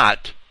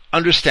not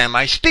understand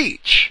my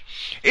speech?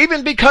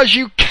 Even because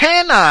you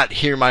cannot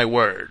hear my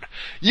word.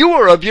 You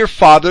are of your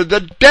father the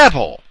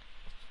devil,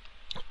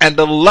 and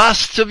the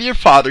lusts of your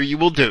father you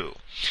will do.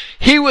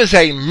 He was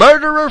a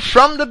murderer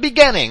from the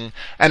beginning,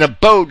 and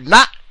abode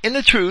not in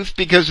the truth,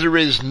 because there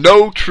is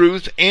no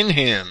truth in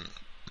him.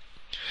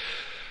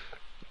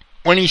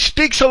 When he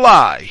speaks a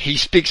lie, he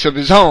speaks of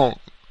his own,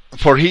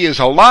 for he is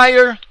a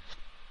liar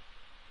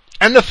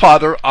and the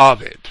father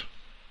of it."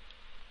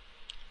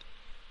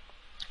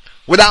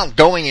 Without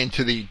going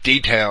into the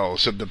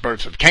details of the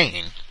birth of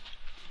Cain,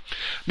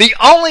 the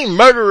only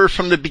murderer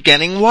from the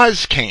beginning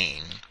was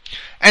Cain.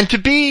 And to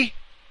be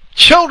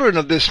children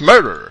of this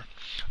murderer,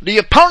 the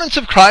opponents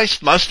of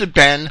Christ must have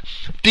been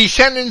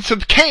descendants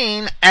of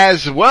Cain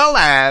as well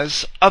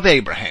as of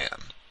Abraham.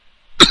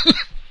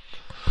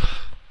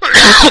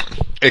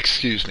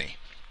 Excuse me.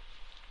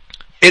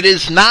 It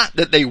is not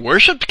that they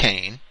worshipped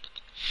Cain.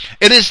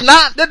 It is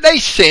not that they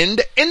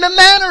sinned in the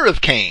manner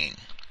of Cain,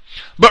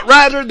 but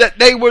rather that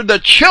they were the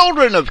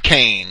children of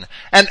Cain,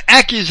 an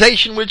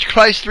accusation which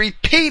Christ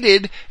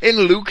repeated in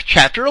Luke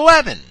chapter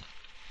 11.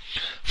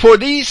 For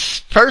these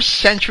first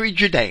century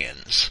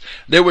Judeans,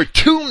 there were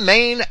two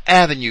main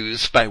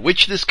avenues by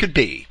which this could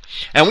be,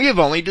 and we have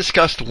only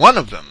discussed one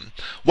of them,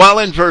 while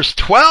in verse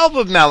 12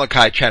 of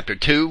Malachi chapter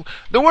 2,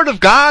 the word of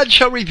God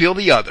shall reveal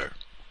the other.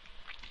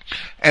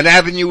 An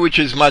avenue which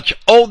is much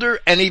older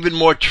and even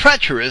more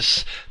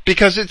treacherous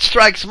because it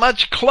strikes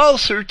much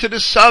closer to the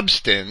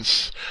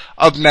substance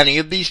of many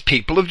of these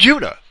people of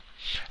Judah,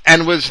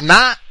 and was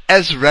not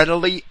as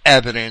readily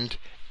evident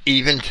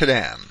even to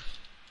them.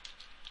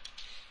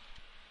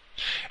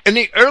 In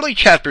the early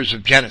chapters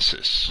of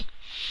Genesis,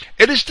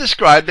 it is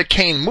described that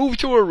Cain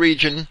moved to a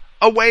region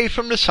away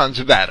from the sons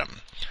of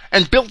Adam,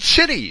 and built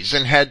cities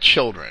and had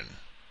children,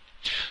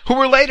 who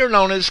were later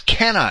known as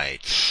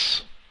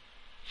Kenites.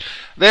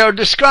 They are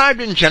described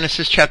in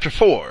Genesis chapter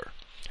 4,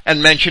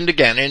 and mentioned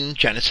again in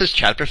Genesis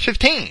chapter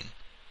 15.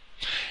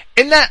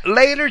 In that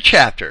later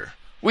chapter,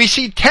 we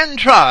see 10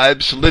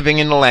 tribes living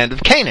in the land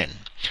of Canaan: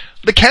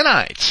 the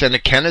Kenites, and the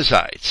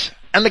Kenizzites,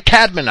 and the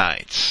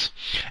Cadmonites,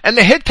 and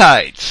the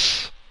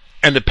Hittites,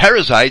 and the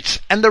Perizzites,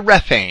 and the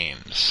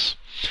Rephaims,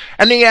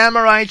 and the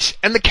Amorites,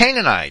 and the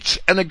Canaanites,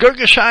 and the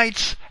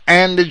Girgashites,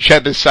 and the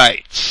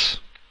Jebusites.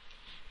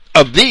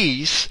 Of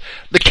these,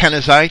 the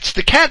Kenizzites,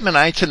 the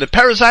Cadmonites, and the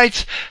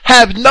Perizzites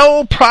have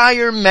no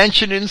prior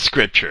mention in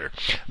Scripture.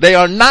 They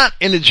are not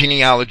in the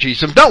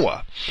genealogies of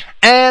Noah,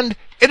 and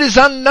it is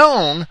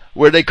unknown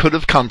where they could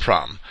have come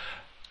from.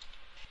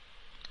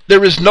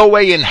 There is no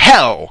way in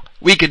hell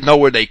we could know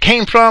where they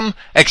came from,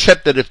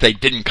 except that if they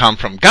didn't come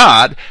from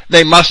God,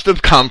 they must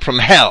have come from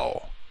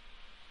hell.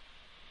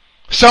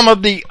 Some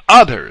of the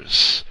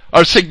others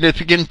are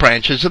significant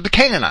branches of the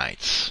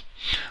Canaanites.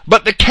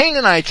 But the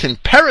Canaanites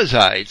and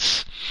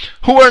Perizzites,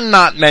 who are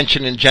not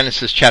mentioned in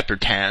Genesis chapter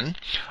 10,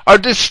 are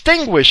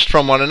distinguished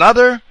from one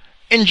another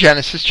in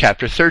Genesis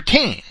chapter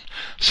 13.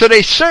 So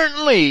they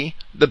certainly,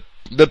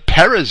 the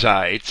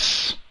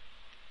Perizzites,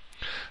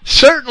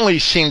 certainly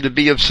seem to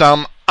be of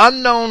some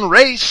unknown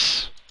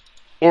race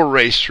or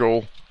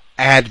racial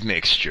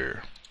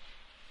admixture.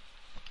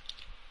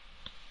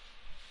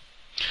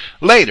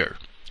 Later,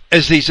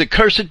 as these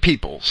accursed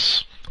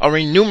peoples are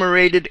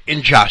enumerated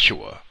in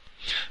Joshua,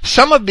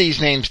 some of these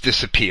names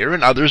disappear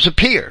and others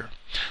appear,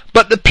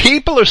 but the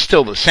people are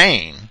still the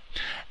same,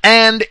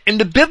 and in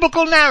the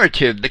biblical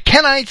narrative, the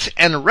Kenites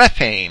and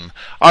Rephaim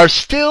are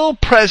still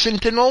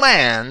present in the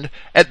land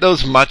at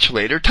those much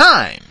later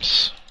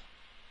times,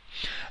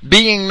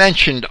 being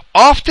mentioned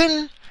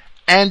often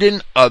and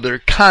in other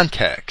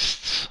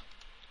contexts.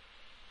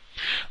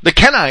 The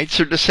Kenites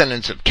are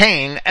descendants of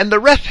Cain, and the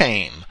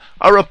Rephaim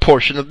are a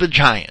portion of the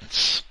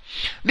giants.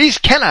 These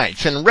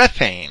Kenites and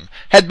Rephaim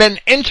had been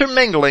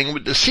intermingling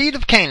with the seed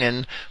of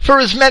Canaan for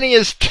as many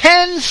as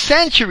 10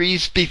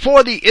 centuries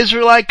before the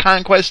Israelite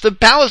conquest of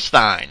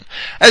Palestine,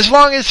 as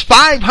long as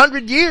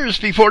 500 years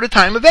before the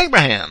time of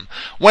Abraham,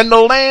 when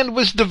the land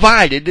was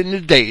divided in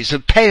the days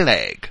of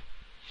Peleg.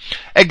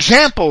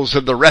 Examples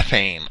of the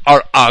Rephaim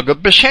are Og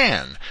of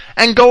Bashan,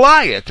 and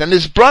Goliath and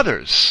his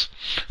brothers.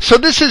 So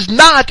this is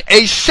not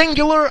a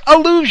singular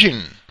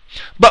allusion,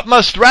 but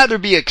must rather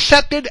be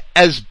accepted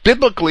as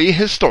biblically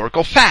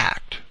historical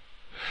fact.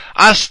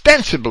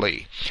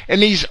 Ostensibly, in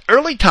these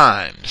early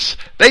times,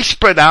 they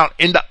spread out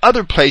into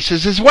other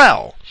places as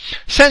well,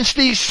 since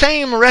these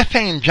same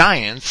Rephaim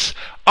giants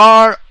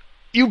are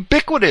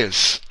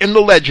ubiquitous in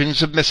the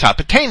legends of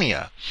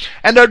Mesopotamia,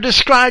 and are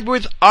described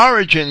with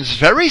origins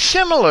very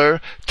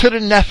similar to the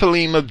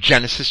Nephilim of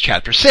Genesis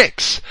chapter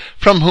 6,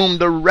 from whom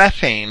the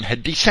Rephaim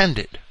had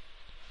descended.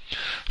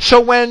 So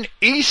when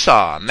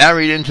Esau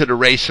married into the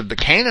race of the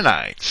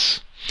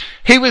Canaanites,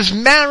 he was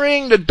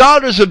marrying the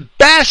daughters of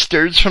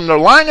bastards from the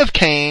line of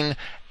Cain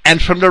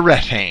and from the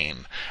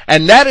Rephaim.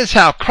 And that is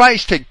how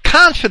Christ had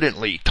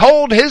confidently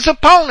told his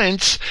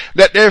opponents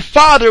that their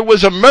father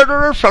was a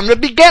murderer from the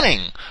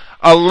beginning,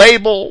 a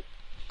label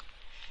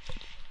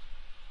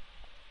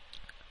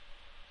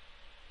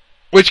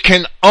which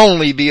can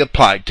only be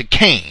applied to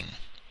Cain.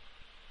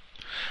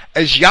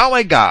 As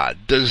Yahweh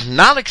God does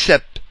not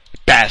accept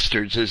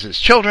bastards as his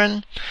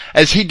children,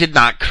 as he did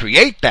not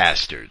create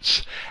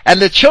bastards, and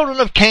the children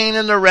of Cain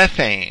and the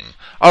Rephaim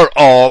are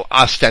all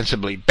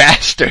ostensibly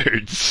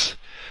bastards,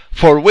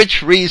 for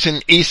which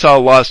reason Esau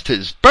lost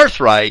his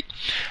birthright,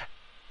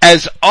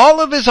 as all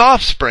of his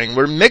offspring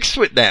were mixed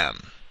with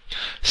them.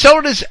 So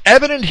it is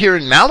evident here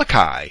in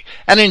Malachi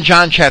and in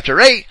John chapter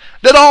 8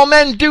 that all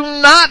men do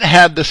not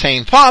have the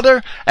same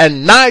father,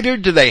 and neither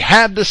do they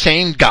have the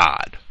same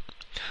God.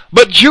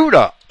 But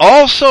Judah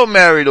also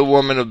married a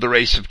woman of the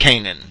race of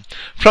Canaan,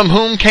 from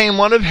whom came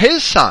one of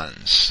his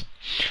sons.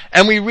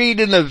 And we read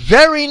in the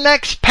very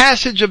next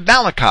passage of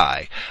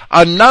Malachi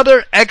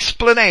another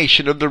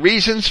explanation of the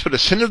reasons for the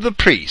sin of the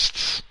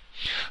priests.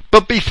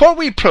 But before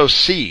we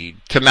proceed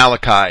to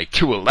Malachi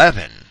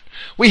 2:11,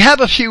 we have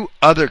a few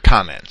other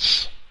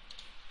comments.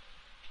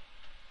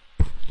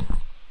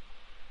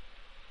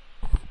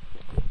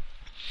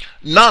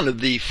 None of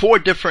the 4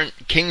 different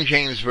King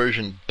James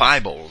Version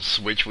Bibles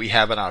which we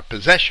have in our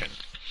possession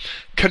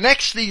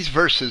connects these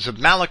verses of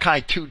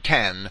Malachi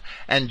 2:10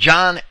 and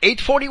John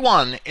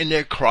 8:41 in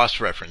their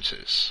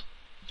cross-references.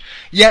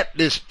 Yet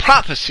this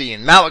prophecy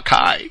in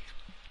Malachi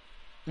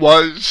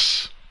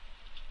was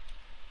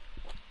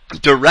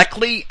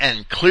directly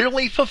and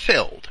clearly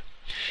fulfilled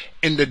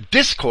in the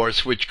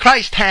discourse which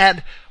Christ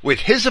had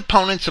with his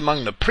opponents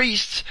among the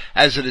priests,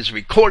 as it is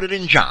recorded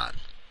in John,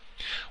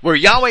 where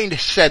Yahweh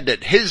said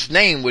that his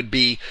name would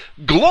be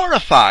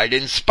glorified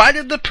in spite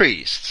of the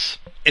priests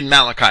in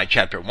Malachi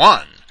chapter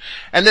 1,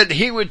 and that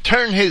he would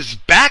turn his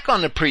back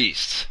on the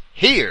priests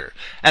here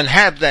and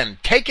have them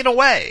taken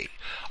away.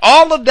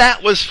 All of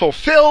that was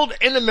fulfilled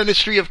in the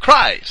ministry of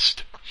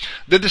Christ.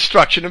 The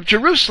destruction of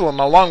Jerusalem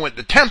along with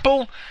the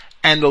temple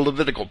and the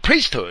Levitical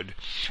priesthood,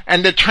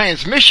 and the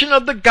transmission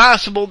of the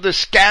gospel to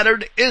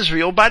scattered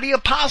Israel by the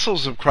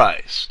apostles of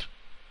Christ.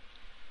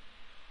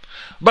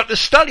 But the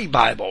study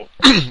Bible,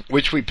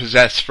 which we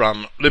possess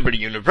from Liberty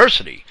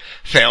University,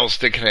 fails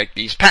to connect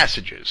these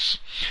passages,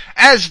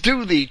 as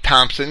do the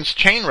Thompson's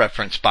Chain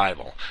Reference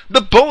Bible, the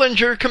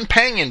Bullinger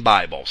Companion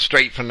Bible,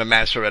 straight from the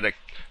Masoretic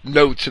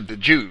Notes of the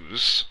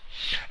Jews,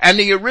 and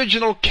the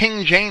original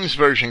King James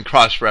Version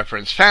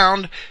cross-reference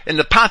found in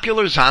the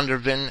popular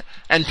Zondervan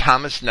and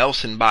Thomas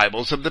Nelson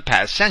Bibles of the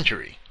past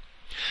century.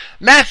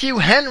 Matthew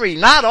Henry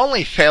not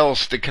only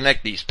fails to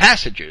connect these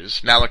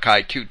passages,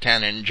 Malachi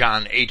 2:10 and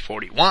John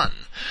 8:41,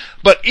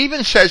 but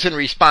even says in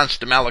response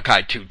to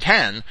Malachi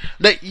 2:10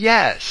 that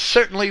yes,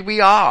 certainly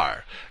we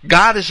are.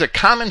 God is a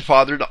common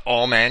father to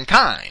all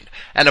mankind,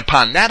 and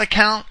upon that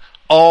account,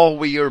 all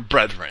we are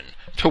brethren,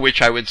 to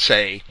which I would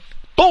say,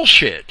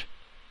 bullshit.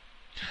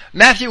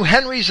 Matthew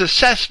Henry's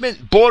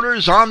assessment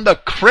borders on the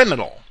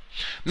criminal.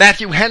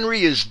 Matthew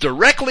Henry is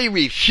directly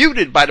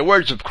refuted by the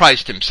words of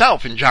Christ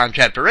himself in John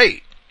chapter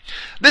 8.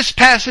 This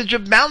passage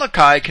of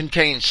Malachi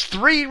contains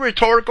 3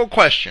 rhetorical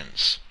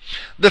questions,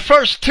 the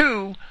first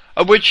 2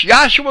 of which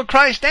Yahshua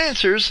Christ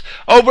answers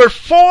over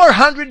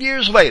 400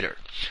 years later,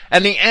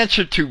 and the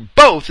answer to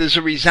both is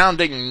a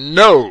resounding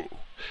no.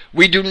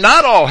 We do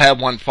not all have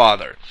one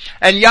Father,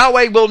 and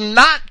Yahweh will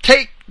not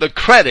take the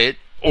credit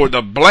or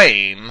the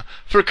blame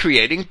for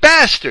creating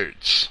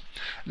bastards.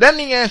 Then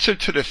the answer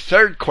to the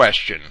third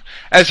question,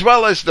 as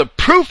well as the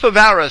proof of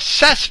our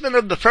assessment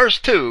of the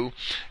first 2,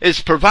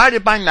 is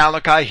provided by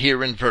Malachi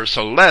here in verse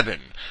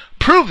 11,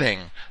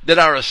 proving that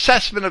our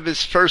assessment of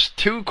his first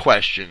 2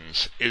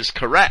 questions is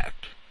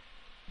correct.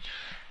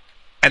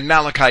 And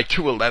Malachi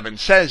 2:11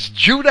 says,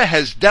 Judah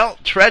has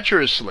dealt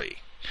treacherously,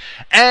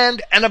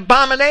 and an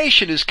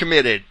abomination is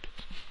committed.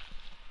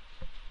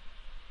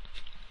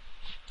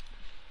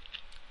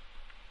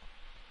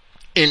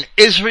 In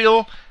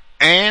Israel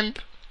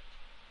and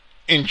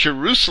in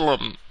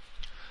Jerusalem,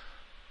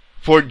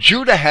 for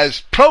Judah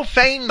has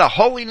profaned the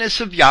holiness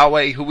of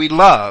Yahweh who he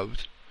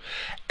loved,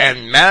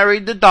 and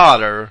married the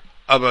daughter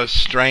of a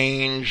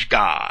strange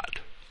god.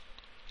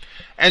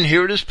 And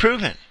here it is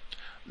proven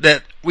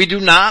that we do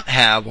not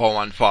have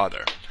one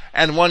Father,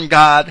 and one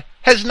God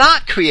has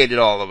not created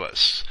all of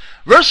us.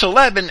 Verse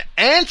 11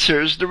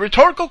 answers the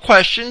rhetorical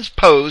questions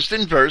posed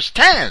in verse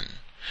 10.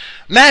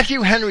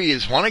 Matthew Henry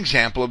is one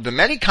example of the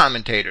many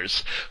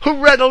commentators who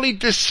readily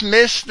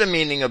dismiss the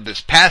meaning of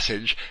this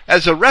passage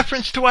as a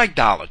reference to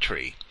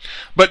idolatry.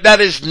 But that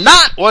is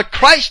not what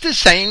Christ is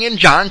saying in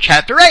John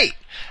chapter 8,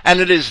 and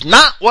it is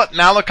not what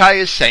Malachi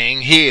is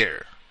saying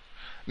here.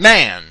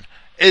 Man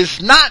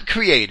is not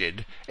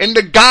created in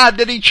the God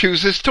that he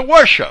chooses to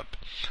worship,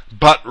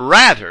 but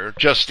rather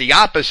just the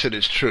opposite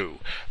is true.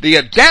 The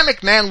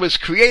Adamic man was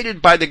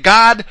created by the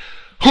God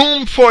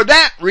whom for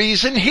that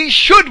reason he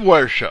should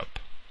worship.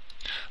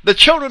 The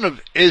children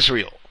of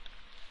Israel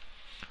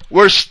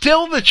were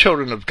still the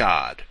children of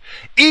God,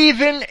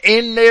 even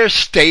in their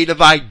state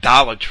of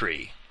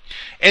idolatry.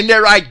 In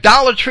their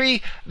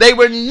idolatry, they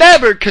were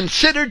never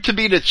considered to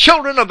be the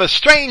children of a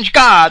strange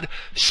God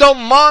so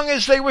long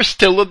as they were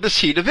still of the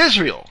seed of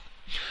Israel.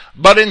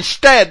 But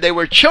instead, they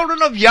were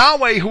children of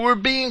Yahweh who were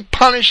being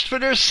punished for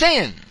their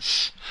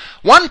sins.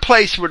 One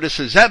place where this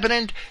is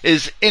evident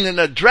is in an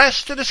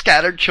address to the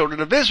scattered children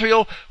of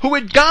Israel who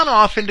had gone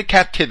off into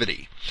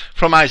captivity,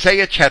 from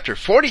Isaiah chapter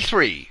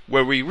 43,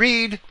 where we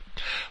read,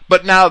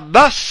 But now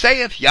thus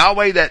saith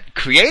Yahweh that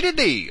created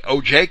thee,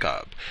 O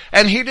Jacob,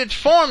 and he did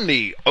form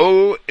thee,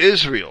 O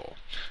Israel.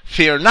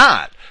 Fear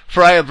not,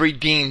 for I have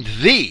redeemed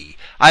thee.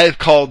 I have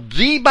called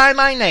thee by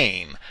my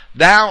name.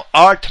 Thou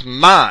art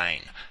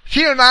mine.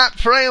 Fear not,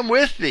 for I am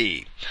with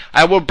thee.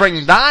 I will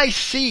bring thy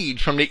seed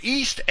from the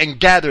east and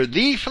gather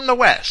thee from the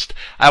west.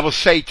 I will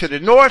say to the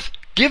north,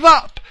 Give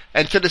up,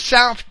 and to the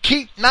south,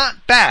 keep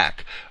not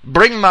back.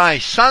 Bring my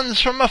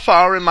sons from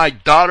afar and my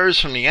daughters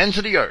from the ends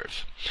of the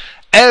earth.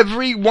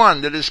 every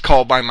one that is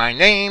called by my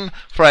name,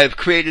 for I have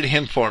created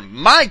him for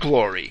my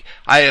glory.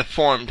 I have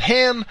formed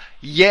him,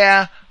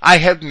 yeah, I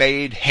have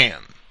made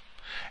him.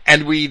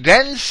 And we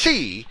then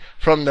see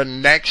from the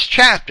next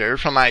chapter,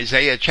 from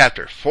Isaiah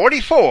chapter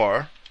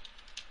 44,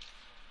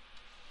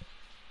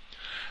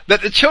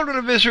 that the children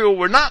of Israel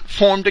were not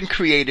formed and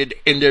created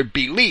in their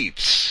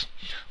beliefs,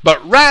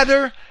 but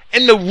rather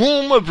in the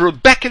womb of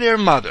Rebekah their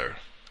mother.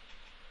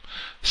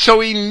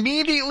 So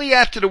immediately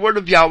after the word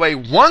of Yahweh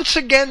once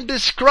again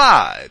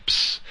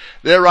describes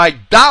their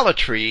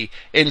idolatry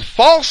in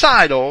false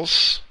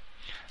idols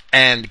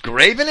and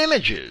graven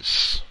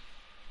images,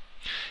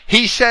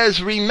 he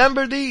says,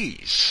 remember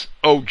these,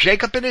 O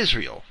Jacob and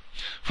Israel,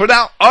 for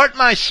thou art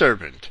my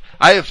servant,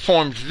 I have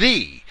formed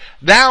thee.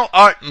 Thou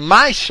art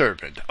my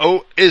servant,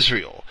 O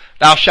Israel,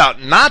 thou shalt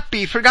not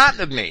be forgotten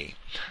of me.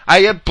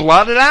 I have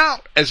blotted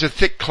out as a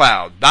thick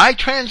cloud thy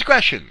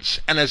transgressions,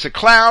 and as a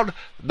cloud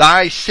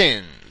thy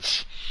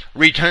sins.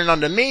 Return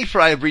unto me, for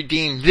I have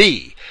redeemed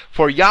thee.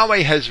 For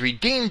Yahweh has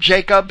redeemed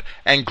Jacob,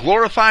 and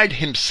glorified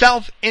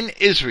himself in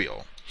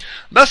Israel.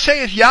 Thus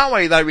saith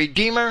Yahweh thy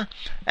Redeemer,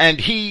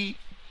 and he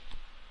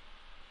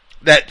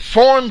that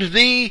formed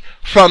thee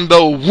from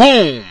the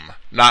womb,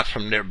 not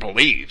from their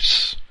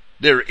beliefs.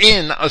 They're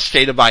in a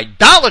state of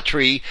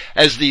idolatry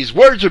as these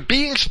words are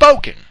being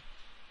spoken.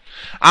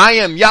 I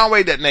am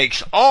Yahweh that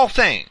makes all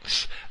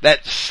things,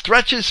 that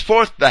stretches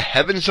forth the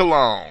heavens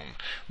alone,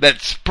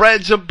 that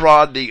spreads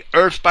abroad the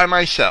earth by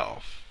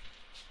myself.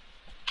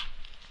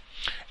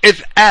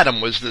 If Adam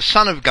was the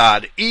son of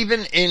God,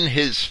 even in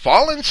his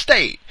fallen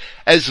state,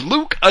 as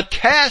Luke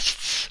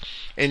attests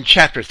in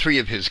chapter 3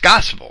 of his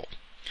gospel,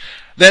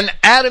 then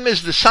Adam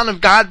is the son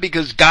of God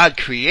because God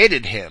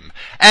created him,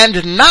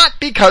 and not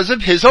because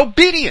of his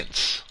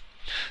obedience,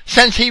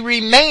 since he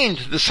remained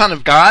the son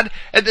of God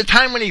at the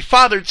time when he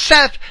fathered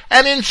Seth,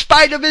 and in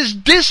spite of his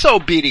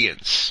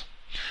disobedience.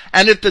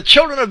 And if the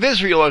children of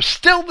Israel are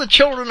still the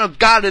children of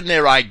God in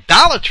their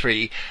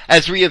idolatry,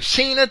 as we have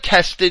seen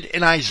attested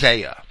in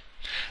Isaiah,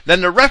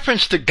 then the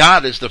reference to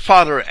God as the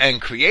Father and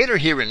Creator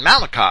here in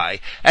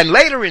Malachi, and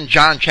later in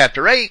John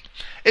chapter 8,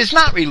 is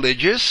not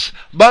religious,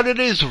 but it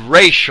is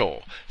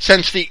racial,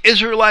 since the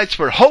Israelites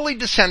were wholly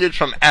descended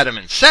from Adam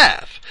and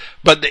Seth,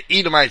 but the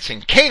Edomites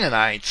and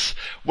Canaanites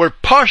were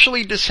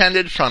partially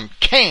descended from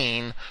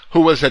Cain,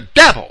 who was a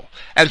devil,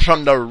 and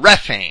from the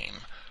Rephaim,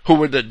 who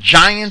were the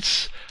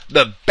giants,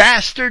 the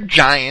bastard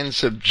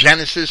giants of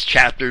Genesis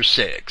chapter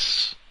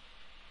 6.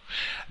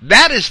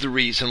 That is the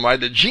reason why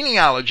the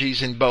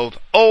genealogies in both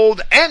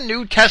Old and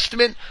New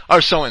Testament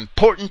are so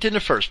important in the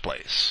first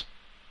place.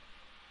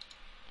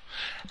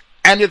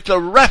 And if the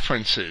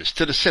references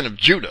to the sin of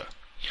Judah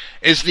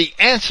is the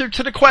answer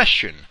to the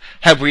question,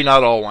 have we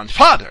not all one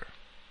Father?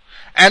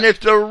 And if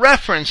the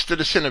reference to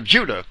the sin of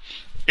Judah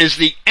is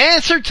the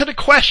answer to the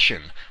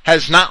question,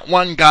 has not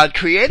one God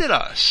created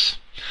us?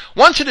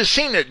 Once it is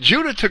seen that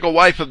Judah took a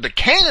wife of the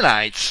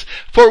Canaanites,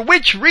 for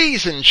which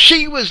reason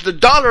she was the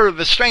daughter of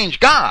a strange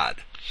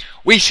god,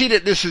 we see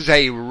that this is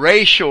a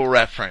racial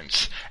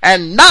reference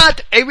and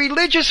not a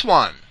religious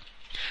one.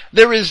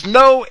 There is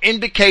no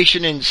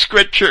indication in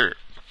Scripture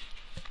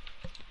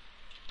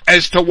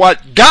as to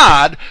what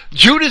God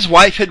Judah's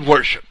wife had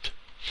worshipped.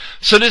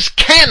 So this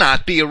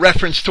cannot be a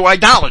reference to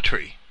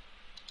idolatry.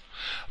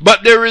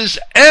 But there is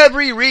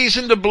every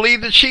reason to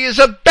believe that she is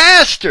a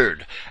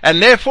bastard,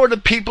 and therefore the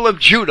people of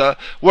Judah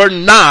were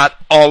not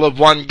all of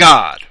one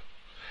God,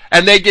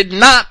 and they did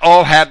not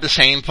all have the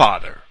same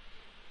father.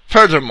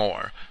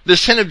 Furthermore, the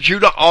sin of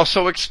Judah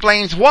also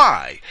explains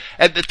why,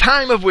 at the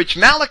time of which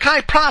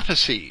Malachi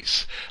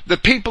prophesies, the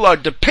people are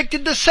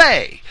depicted to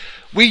say,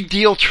 we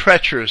deal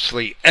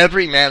treacherously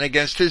every man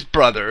against his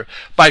brother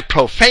by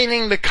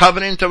profaning the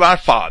covenant of our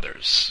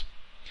fathers.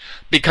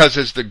 Because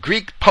as the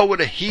Greek poet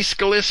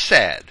Aeschylus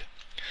said,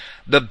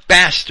 the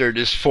bastard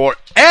is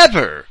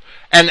forever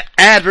an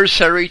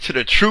adversary to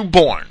the true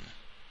born.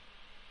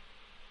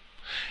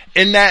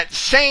 In that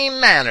same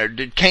manner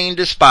did Cain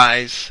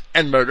despise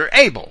and murder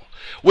Abel,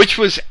 which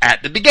was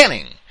at the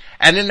beginning.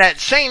 And in that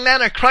same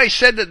manner Christ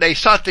said that they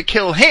sought to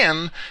kill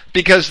him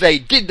because they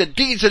did the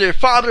deeds of their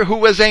father who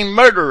was a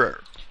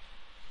murderer.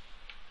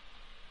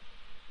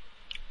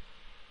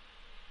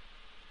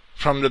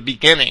 From the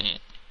beginning.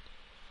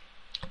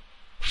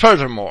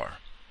 Furthermore,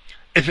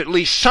 if at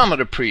least some of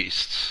the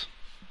priests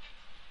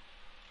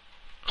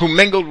who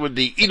mingled with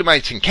the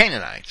Edomites and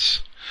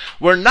Canaanites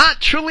were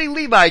not truly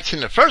Levites in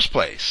the first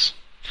place,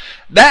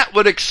 that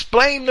would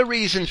explain the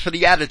reason for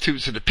the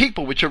attitudes of the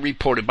people which are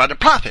reported by the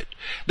prophet,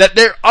 that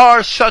there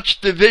are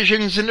such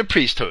divisions in the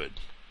priesthood.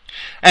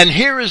 And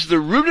here is the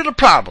root of the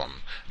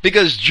problem,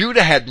 because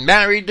Judah had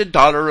married the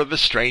daughter of a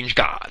strange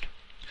god.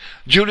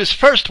 Judah's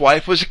first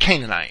wife was a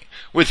Canaanite,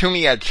 with whom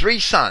he had 3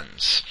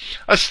 sons,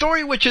 a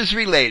story which is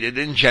related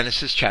in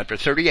Genesis chapter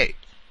 38.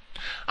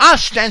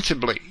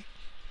 Ostensibly,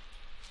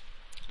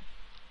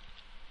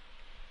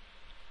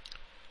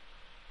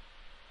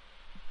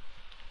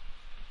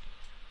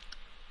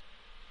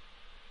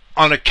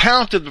 on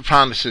account of the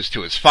promises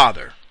to his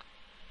father,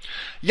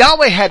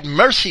 Yahweh had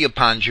mercy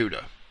upon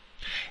Judah,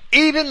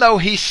 even though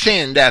he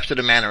sinned after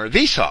the manner of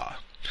Esau,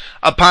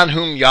 upon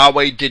whom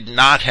Yahweh did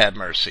not have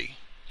mercy.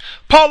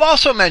 Paul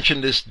also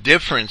mentioned this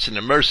difference in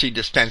the mercy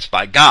dispensed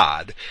by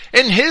God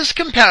in his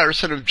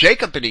comparison of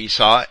Jacob and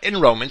Esau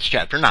in Romans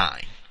chapter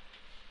 9.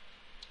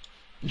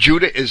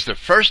 Judah is the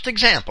first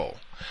example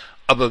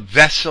of a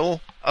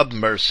vessel of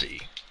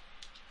mercy.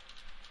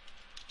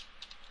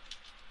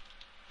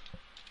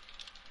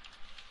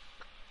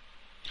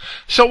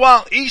 So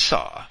while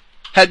Esau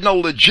had no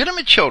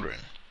legitimate children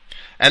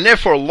and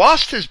therefore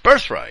lost his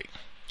birthright,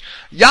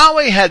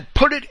 Yahweh had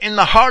put it in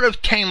the heart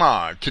of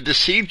Tamar to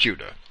deceive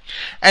Judah,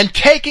 and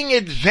taking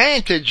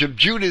advantage of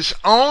Judah's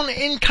own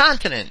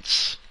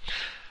incontinence,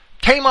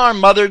 Tamar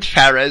mothered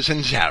Pharez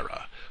and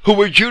Zerah, who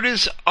were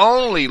Judah's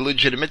only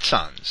legitimate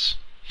sons.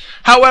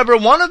 However,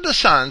 one of the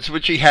sons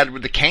which he had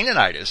with the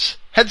Canaanites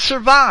had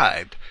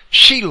survived,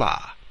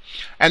 Shelah,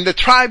 and the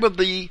tribe of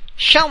the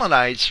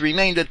Chaldeans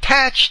remained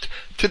attached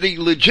to the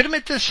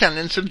legitimate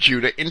descendants of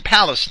Judah in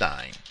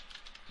Palestine.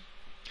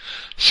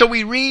 So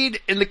we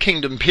read in the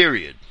kingdom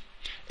period,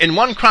 in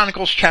 1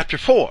 Chronicles chapter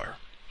 4,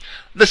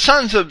 the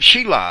sons of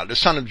Shelah, the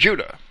son of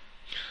Judah,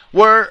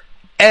 were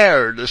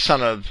the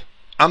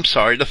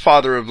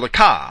father of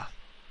Lekah,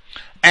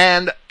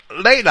 and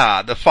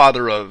Ladah, the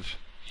father of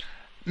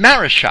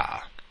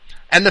Marishah,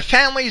 and the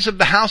families of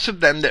the house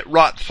of them that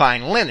wrought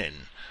fine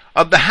linen,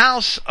 of the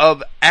house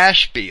of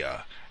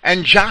Ashbea,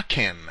 and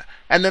Joachim,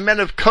 and the men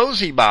of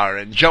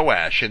Kozibar, and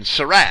Joash, and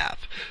Seraph,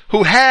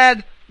 who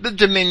had the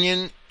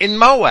dominion in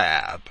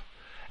Moab,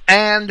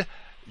 and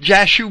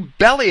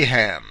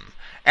Jashubbeliham,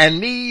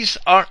 and these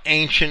are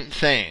ancient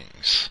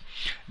things.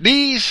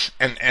 These,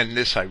 and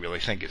this I really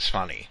think is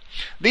funny,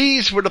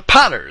 these were the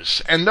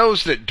potters, and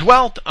those that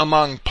dwelt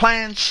among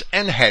plants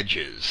and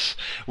hedges,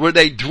 where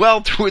they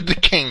dwelt with the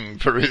king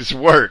for his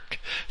work.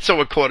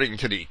 So according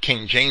to the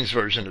King James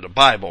Version of the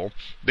Bible,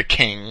 the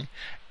king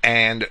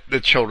and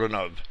the children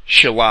of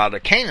Shelah the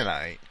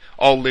Canaanite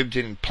all lived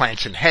in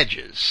plants and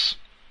hedges.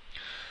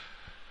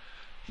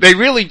 They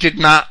really did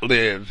not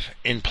live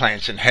in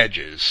plants and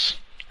hedges,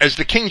 as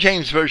the King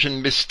James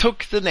Version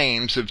mistook the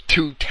names of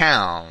two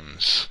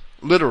towns,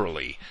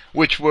 literally,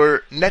 which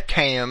were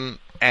Netaim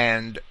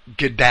and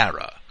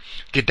Gedara.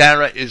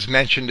 Gedara is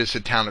mentioned as the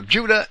town of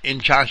Judah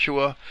in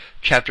Joshua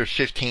chapter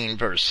 15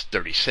 verse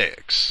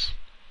 36.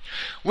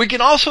 We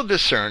can also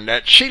discern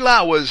that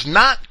Shelah was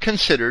not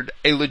considered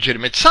a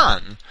legitimate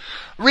son,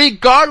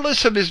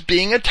 regardless of his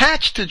being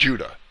attached to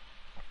Judah.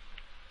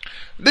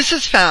 This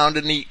is found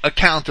in the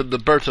account of the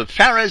birth of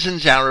Pharez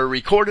and Zerah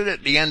recorded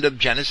at the end of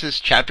Genesis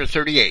chapter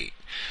 38,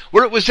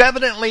 where it was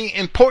evidently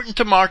important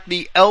to mark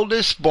the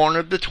eldest born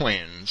of the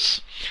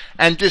twins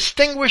and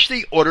distinguish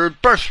the order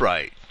of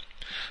birthright.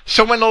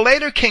 So when the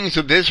later kings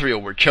of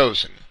Israel were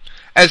chosen,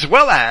 as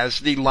well as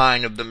the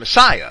line of the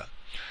Messiah,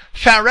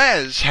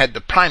 Pharez had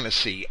the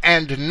primacy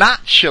and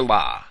not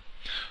Shelah,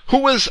 who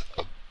was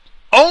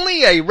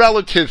only a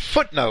relative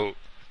footnote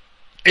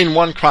in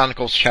 1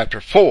 Chronicles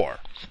chapter 4.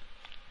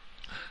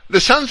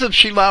 The sons of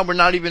Shelah were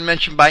not even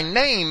mentioned by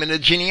name in the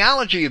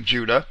genealogy of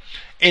Judah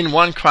in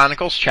 1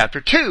 Chronicles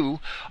chapter 2,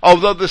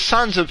 although the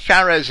sons of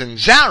Pharez and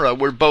Zerah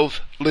were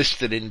both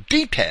listed in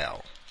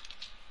detail.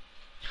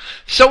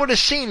 So it is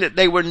seen that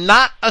they were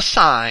not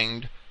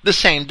assigned the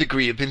same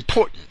degree of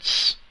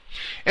importance.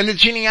 In the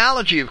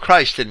genealogy of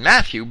Christ in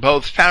Matthew,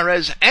 both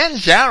Pharez and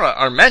Zerah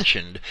are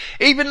mentioned,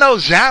 even though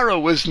Zerah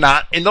was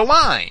not in the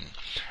line,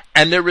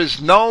 and there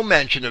is no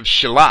mention of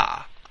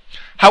Shelah.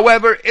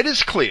 However, it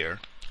is clear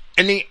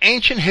in the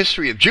ancient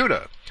history of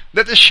Judah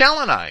that the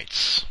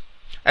Chaldeans,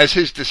 as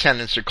his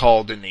descendants are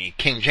called in the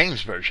King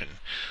James Version,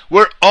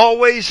 were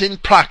always in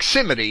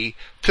proximity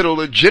to the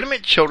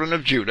legitimate children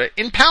of Judah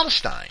in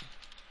Palestine.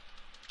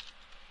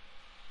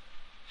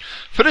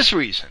 For this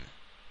reason,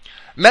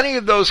 many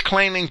of those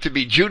claiming to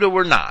be Judah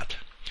were not,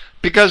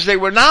 because they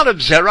were not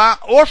of Zerah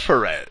or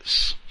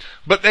Pharez,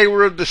 but they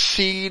were of the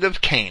seed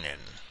of Canaan.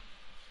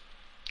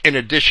 In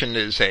addition,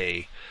 there's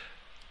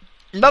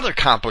another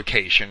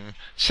complication,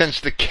 since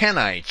the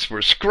Kenites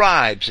were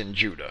scribes in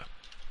Judah,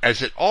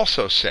 as it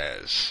also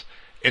says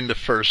in the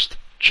first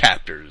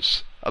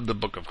chapters of the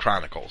book of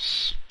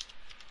Chronicles.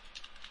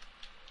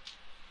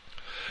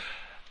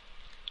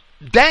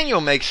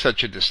 Daniel makes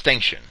such a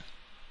distinction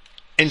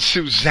in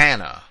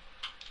Susanna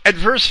at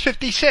verse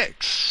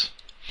 56,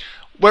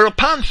 where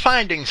upon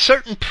finding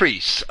certain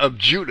priests of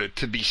Judah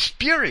to be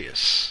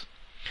spurious,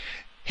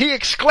 he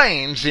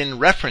exclaims in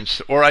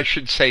reference, or I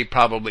should say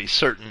probably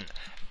certain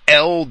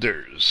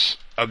elders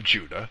of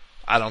Judah,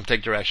 I don't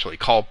think they're actually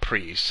called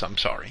priests, I'm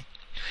sorry.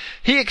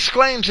 He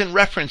exclaims in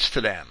reference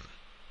to them,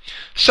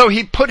 "So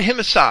he put him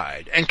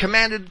aside, and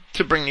commanded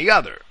to bring the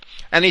other.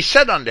 And he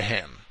said unto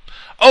him,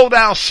 O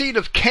thou seed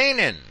of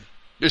Canaan,"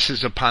 this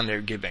is upon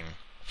their giving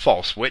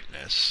false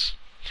witness,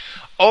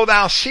 "O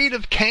thou seed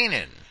of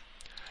Canaan,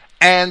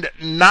 and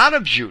not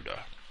of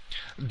Judah,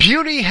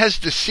 beauty has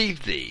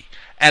deceived thee,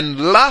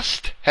 and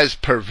lust has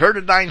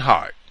perverted thine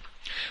heart.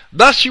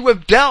 Thus you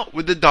have dealt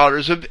with the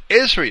daughters of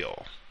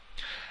Israel,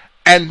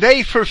 and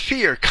they for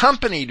fear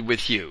companied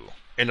with you."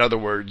 In other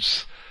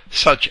words,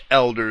 such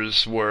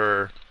elders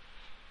were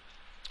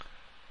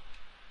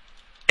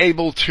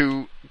able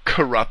to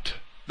corrupt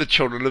the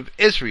children of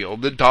Israel,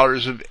 the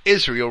daughters of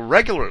Israel,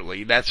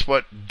 regularly. That's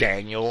what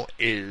Daniel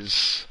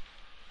is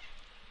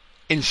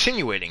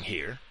insinuating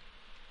here.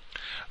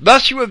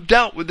 Thus you have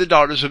dealt with the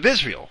daughters of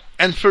Israel,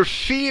 and for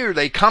fear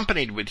they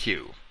companied with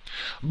you.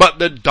 But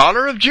the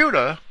daughter of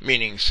Judah,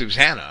 meaning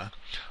Susanna,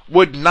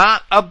 would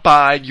not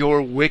abide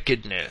your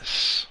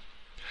wickedness.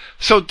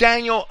 So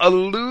Daniel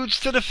alludes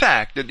to the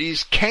fact that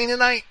these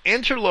Canaanite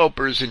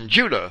interlopers in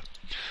Judah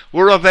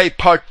were of a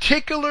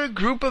particular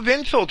group of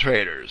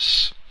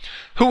infiltrators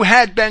who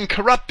had been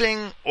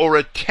corrupting or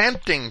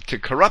attempting to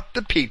corrupt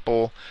the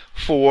people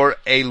for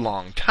a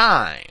long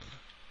time.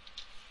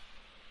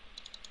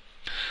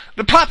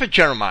 The prophet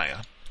Jeremiah,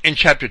 in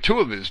chapter 2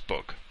 of his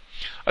book,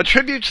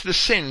 attributes the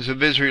sins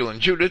of Israel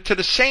and Judah to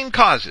the same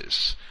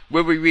causes,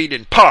 where we read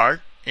in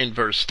part, in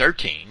verse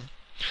 13,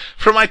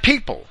 "For my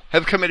people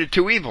have committed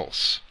two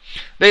evils.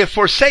 They have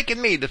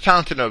forsaken me, the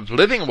fountain of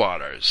living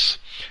waters,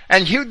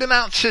 and hewed them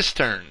out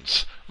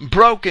cisterns,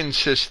 broken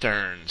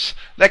cisterns,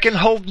 that can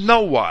hold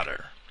no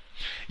water.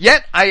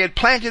 Yet I had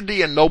planted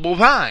thee a noble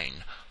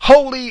vine,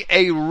 wholly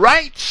a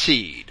right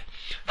seed.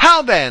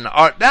 How then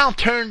art thou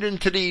turned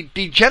into the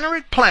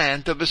degenerate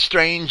plant of a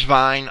strange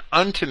vine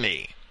unto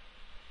me?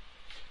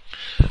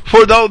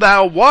 For though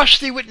thou wash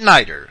thee with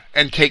nitre,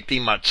 and take thee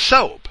much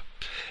soap,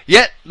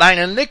 yet thine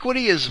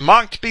iniquity is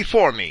marked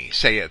before me,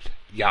 saith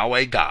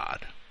Yahweh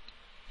God."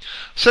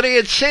 So they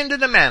had sinned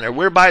in a manner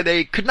whereby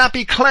they could not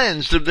be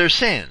cleansed of their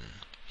sin.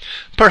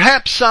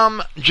 Perhaps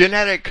some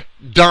genetic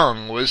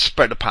dung was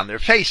spread upon their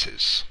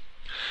faces.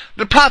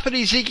 The prophet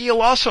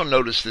Ezekiel also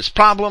noticed this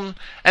problem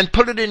and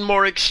put it in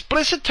more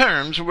explicit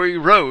terms, where he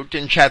wrote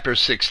in chapter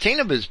 16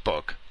 of his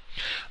book,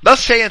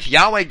 "Thus saith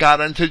Yahweh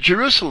God unto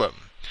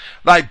Jerusalem,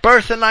 Thy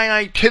birth and thy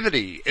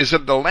nativity is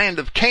of the land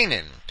of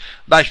Canaan.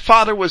 Thy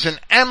father was an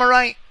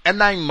Amorite, and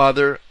thy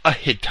mother a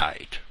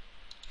Hittite."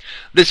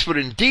 This would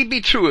indeed be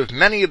true if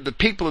many of the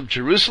people of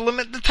Jerusalem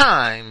at the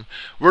time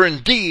were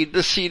indeed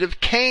the seed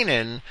of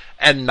Canaan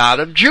and not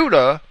of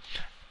Judah,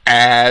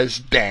 as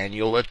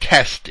Daniel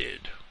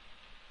attested.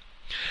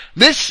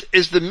 This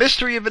is the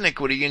mystery of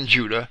iniquity in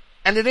Judah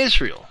and in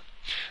Israel.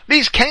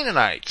 These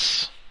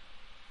Canaanites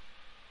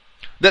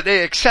that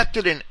they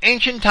accepted in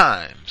ancient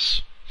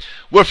times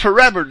were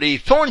forever the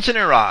thorns in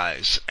their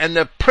eyes and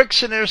the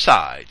pricks in their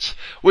sides,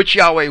 which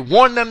Yahweh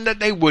warned them that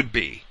they would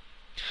be.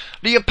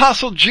 The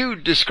Apostle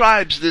Jude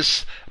describes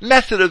this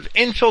method of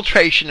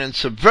infiltration and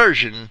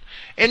subversion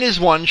in his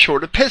one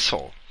short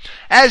epistle,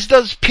 as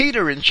does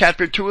Peter in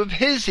chapter 2 of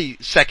his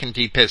second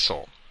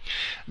epistle.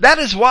 That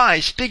is why,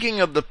 speaking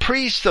of the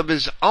priests of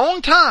his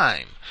own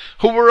time,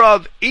 who were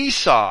of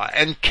Esau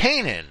and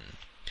Canaan,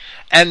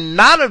 and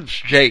not of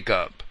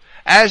Jacob,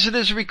 as it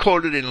is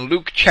recorded in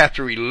Luke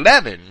chapter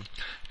 11,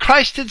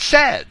 Christ had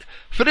said,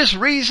 "For this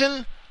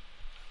reason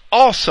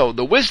also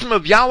the wisdom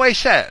of Yahweh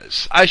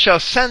says, I shall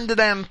send to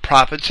them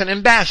prophets and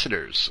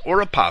ambassadors,"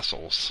 or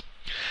apostles,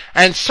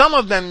 "and some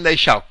of them they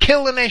shall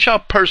kill and they shall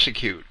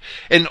persecute,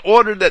 in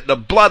order that the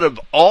blood of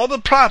all the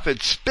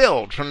prophets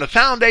spilled from the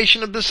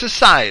foundation of the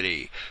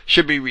society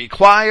should be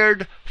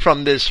required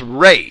from this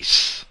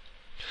race,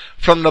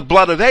 from the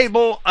blood of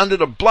Abel unto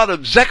the blood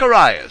of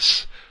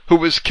Zacharias, who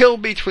was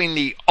killed between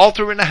the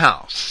altar and the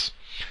house.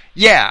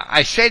 Yeah,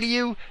 I say to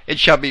you, it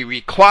shall be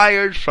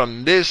required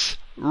from this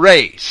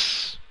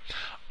race."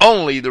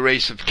 Only the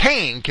race of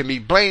Cain can be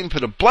blamed for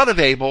the blood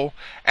of Abel,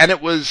 and it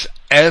was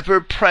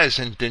ever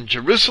present in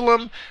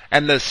Jerusalem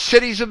and the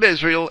cities of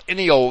Israel in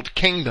the Old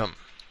Kingdom.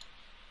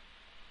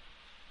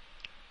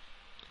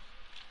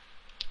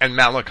 And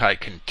Malachi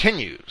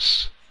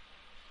continues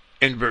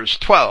in verse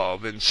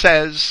 12 and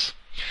says,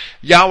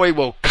 "Yahweh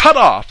will cut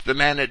off the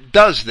man that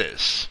does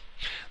this,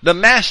 the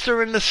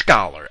master and the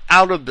scholar,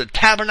 out of the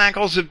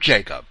tabernacles of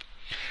Jacob,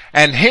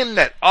 and him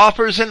that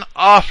offers an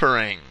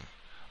offering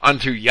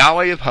unto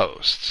Yahweh of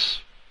hosts."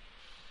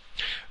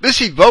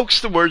 This evokes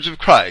the words of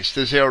Christ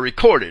as they are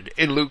recorded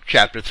in Luke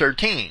chapter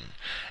 13,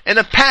 in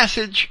a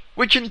passage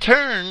which in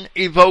turn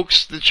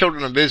evokes the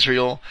children of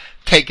Israel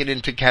taken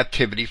into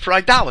captivity for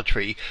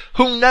idolatry,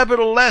 who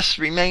nevertheless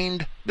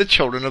remained the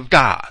children of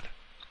God.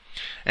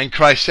 And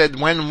Christ said,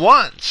 "When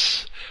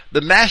once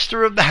the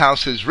master of the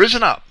house is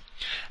risen up,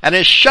 and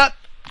is shut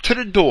to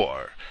the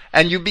door,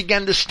 and you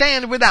begin to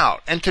stand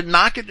without, and to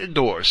knock at the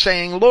door,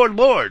 saying, Lord,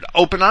 Lord,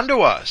 open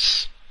unto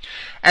us.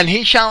 And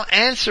he shall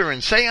answer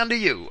and say unto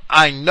you,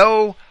 I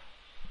know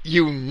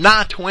you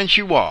not whence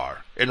you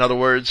are." In other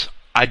words,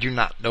 I do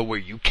not know where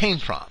you came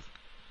from,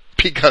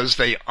 because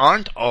they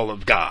aren't all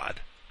of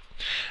God.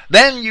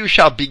 "Then you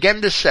shall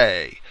begin to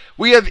say,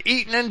 We have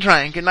eaten and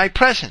drank in thy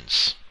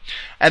presence,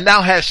 and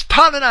thou hast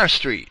taught in our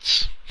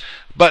streets.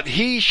 But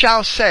he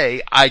shall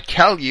say, I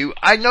tell you,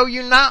 I know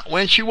you not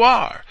whence you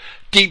are.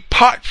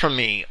 Depart from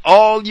me,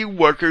 all you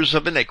workers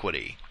of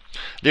iniquity.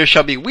 There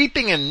shall be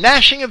weeping and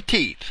gnashing of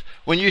teeth,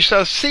 when you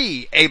shall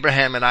see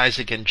Abraham and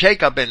Isaac and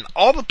Jacob and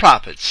all the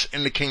prophets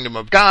in the kingdom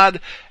of God,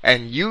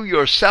 and you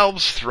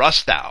yourselves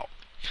thrust out.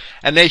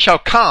 And they shall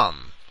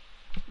come,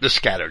 the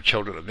scattered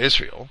children of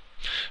Israel,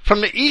 from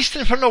the east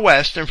and from the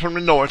west and from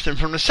the north and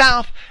from the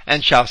south,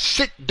 and shall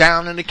sit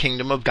down in the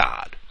kingdom of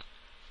God.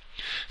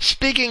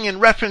 Speaking in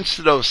reference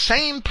to those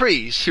same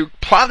priests who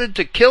plotted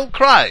to kill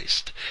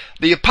Christ,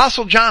 the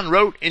Apostle John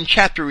wrote in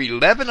chapter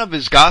 11 of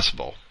his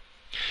gospel,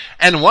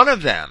 and one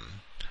of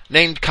them,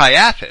 named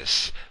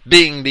Caiaphas,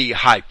 being the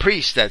high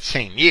priest that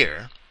same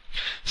year,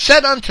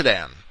 said unto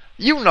them,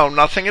 You know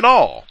nothing at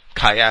all,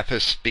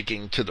 Caiaphas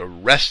speaking to the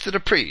rest of the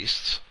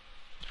priests,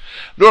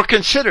 nor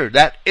consider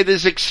that it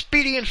is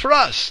expedient for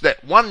us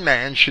that one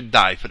man should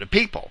die for the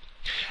people,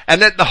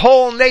 and that the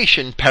whole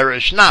nation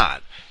perish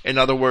not. In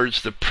other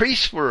words, the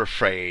priests were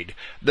afraid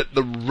that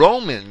the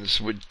Romans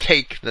would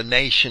take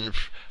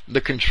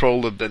the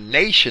control of the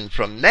nation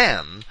from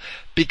them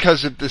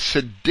because of the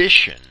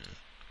sedition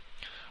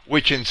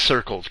which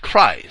encircled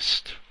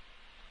Christ.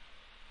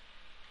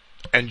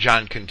 And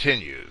John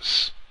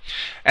continues,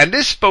 And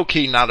this spoke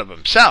he not of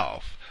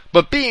himself,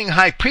 but being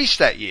high priest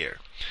that year,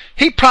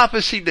 he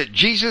prophesied that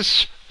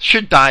Jesus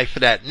should die for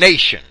that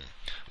nation,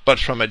 but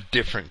from a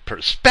different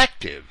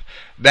perspective,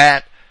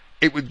 that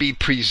it would be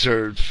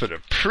preserved for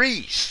the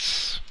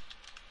priests.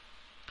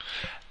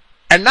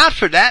 And not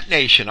for that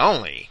nation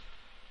only,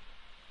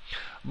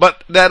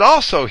 but that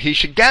also he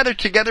should gather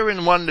together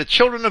in one the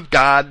children of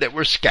God that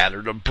were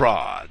scattered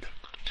abroad.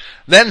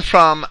 Then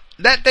from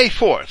that day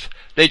forth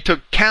they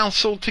took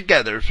counsel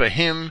together for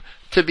him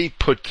to be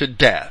put to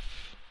death.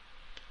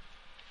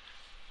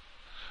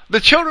 The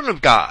children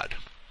of God,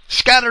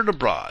 scattered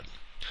abroad,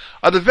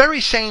 are the very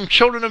same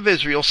children of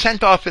Israel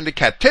sent off into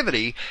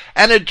captivity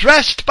and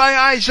addressed by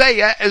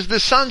Isaiah as the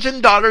sons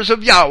and daughters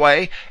of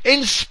Yahweh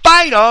in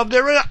spite of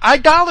their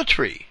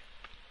idolatry.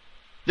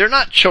 They're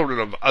not children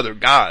of other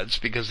gods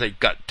because they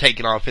got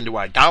taken off into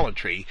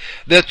idolatry.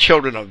 They're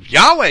children of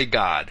Yahweh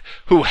God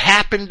who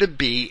happen to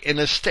be in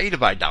a state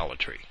of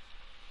idolatry.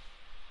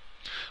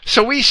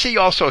 So we see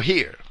also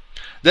here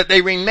that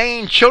they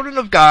remained children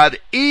of God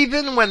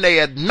even when they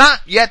had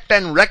not yet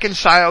been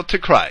reconciled to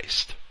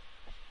Christ.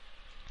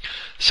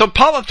 So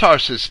Paul of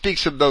Tarsus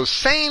speaks of those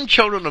same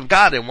children of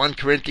God in 1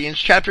 Corinthians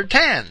chapter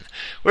 10,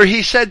 where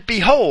he said,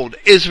 Behold,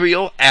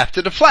 Israel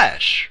after the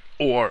flesh,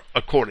 or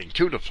according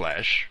to the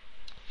flesh,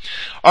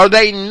 are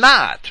they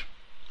not,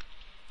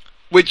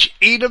 which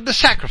eat of the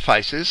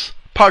sacrifices,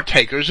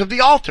 partakers of the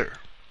altar?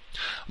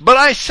 But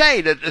I say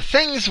that the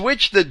things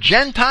which the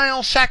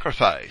Gentiles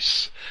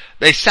sacrifice,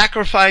 they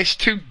sacrifice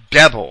to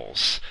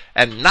devils,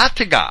 and not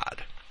to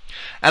God.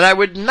 And I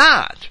would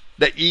not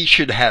that ye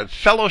should have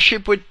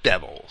fellowship with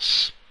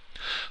devils.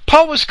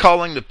 Paul was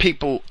calling the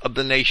people of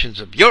the nations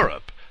of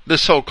Europe, the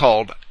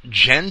so-called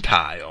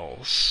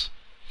Gentiles,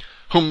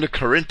 whom the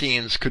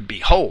Corinthians could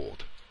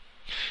behold.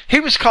 He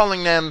was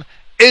calling them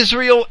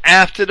Israel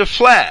after the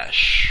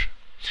flesh,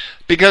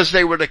 because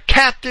they were the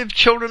captive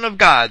children of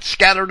God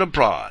scattered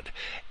abroad,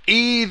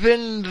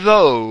 even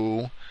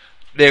though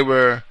they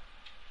were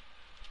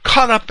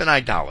caught up in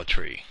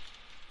idolatry.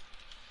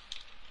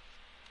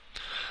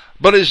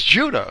 But as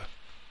Judah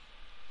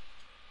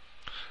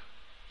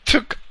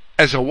took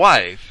as a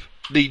wife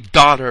the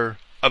daughter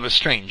of a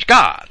strange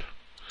god,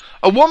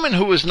 a woman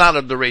who was not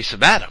of the race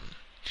of Adam,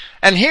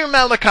 and here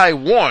Malachi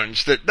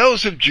warns that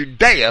those of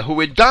Judea who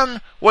had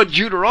done what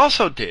Judah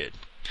also did,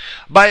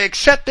 by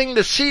accepting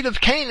the seed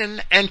of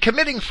Canaan and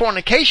committing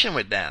fornication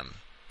with them,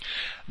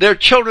 their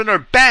children are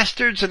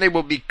bastards and they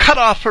will be cut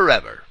off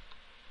forever.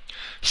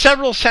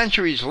 Several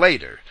centuries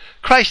later,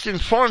 Christ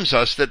informs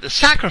us that the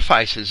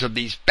sacrifices of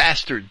these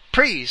bastard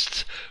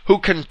priests who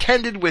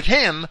contended with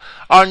him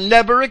are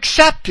never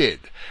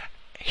accepted.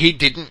 He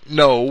didn't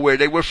know where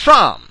they were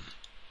from.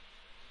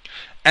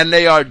 And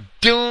they are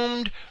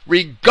doomed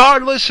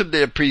regardless of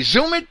their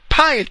presumed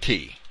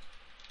piety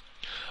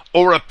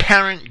or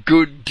apparent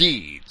good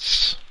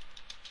deeds.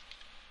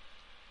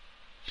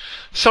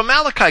 So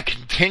Malachi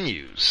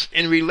continues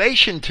in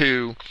relation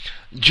to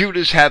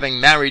Judah's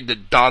having married the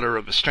daughter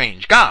of a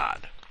strange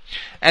god.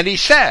 And he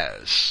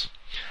says,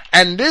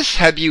 And this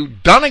have you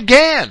done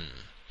again,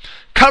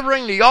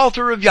 covering the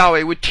altar of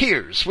Yahweh with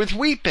tears, with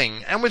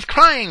weeping, and with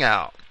crying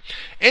out,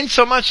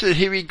 insomuch that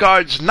he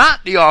regards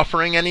not the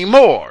offering any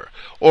more,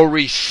 or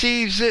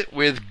receives it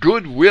with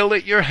good will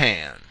at your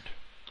hand.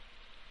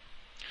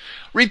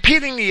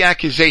 Repeating the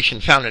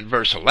accusation found in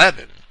verse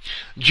 11,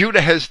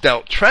 Judah has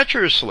dealt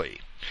treacherously,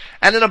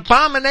 and an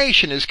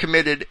abomination is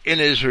committed in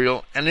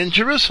Israel and in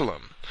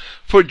Jerusalem.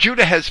 For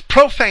Judah has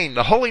profaned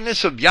the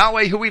holiness of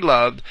Yahweh who he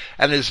loved,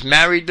 and has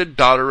married the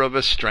daughter of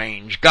a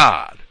strange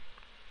god.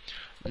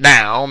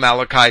 Now,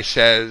 Malachi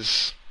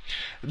says,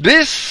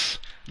 This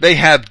they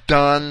have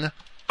done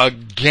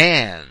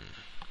again.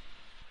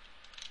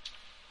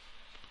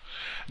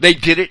 They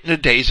did it in the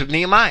days of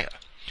Nehemiah.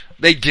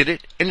 They did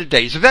it in the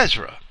days of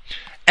Ezra.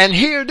 And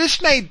here,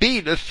 this may be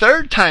the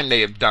third time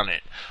they have done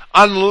it,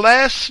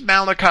 unless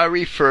Malachi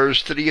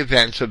refers to the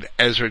events of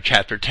Ezra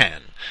chapter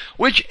 10,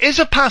 which is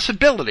a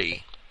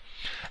possibility,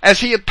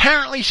 as he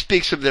apparently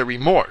speaks of their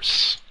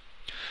remorse.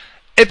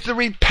 If the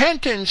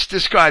repentance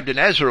described in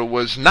Ezra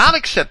was not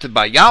accepted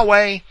by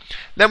Yahweh,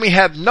 then we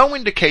have no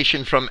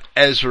indication from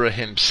Ezra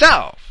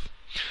himself,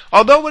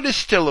 although it is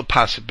still a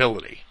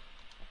possibility.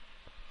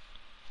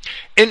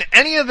 In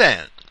any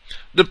event,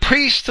 the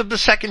priests of the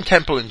Second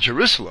Temple in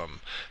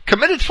Jerusalem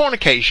committed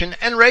fornication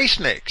and race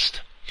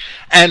mixed.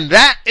 And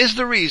that is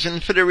the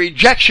reason for the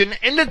rejection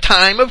in the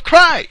time of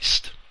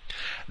Christ.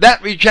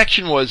 That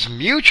rejection was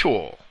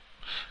mutual.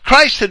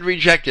 Christ had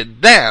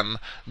rejected them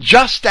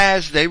just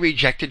as they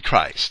rejected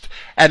Christ,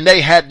 and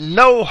they had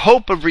no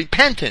hope of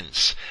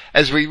repentance,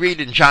 as we read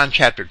in John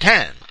chapter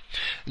 10.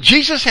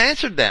 Jesus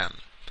answered them,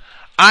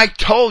 I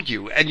told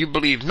you, and you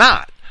believe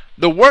not.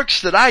 The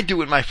works that I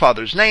do in my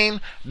Father's name,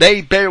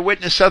 they bear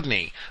witness of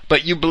me,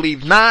 but you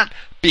believe not,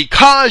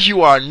 because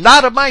you are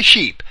not of my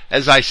sheep,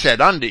 as I said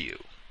unto you.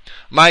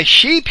 My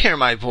sheep hear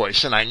my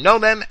voice, and I know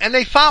them, and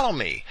they follow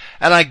me,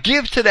 and I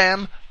give to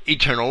them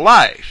eternal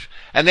life,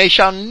 and they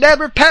shall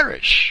never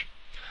perish,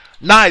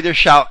 neither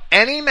shall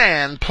any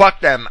man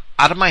pluck them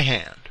out of my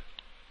hand.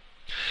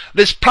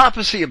 This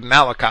prophecy of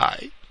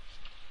Malachi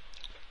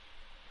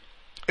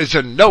is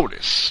a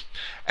notice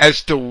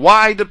as to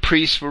why the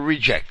priests were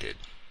rejected.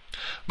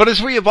 But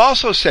as we have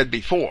also said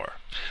before,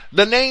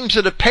 the names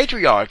of the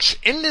patriarchs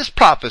in this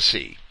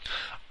prophecy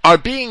are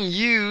being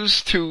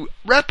used to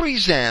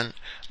represent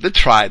the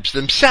tribes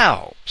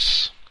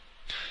themselves.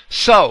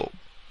 So,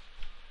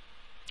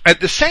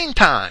 at the same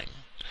time,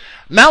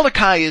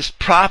 Malachi is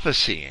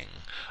prophesying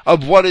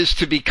of what is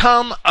to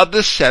become of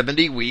the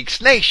 70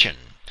 weeks nation,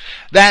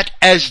 that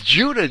as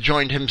Judah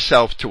joined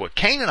himself to a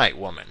Canaanite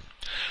woman,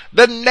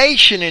 the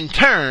nation in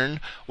turn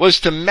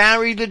was to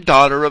marry the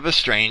daughter of a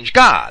strange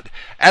god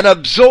and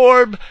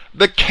absorb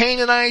the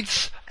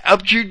Canaanites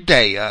of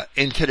Judea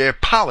into their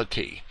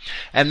polity.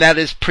 And that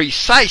is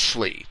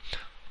precisely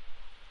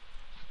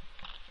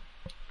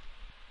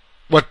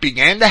what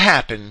began to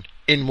happen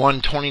in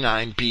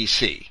 129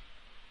 BC.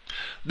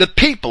 The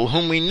people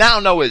whom we now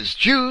know as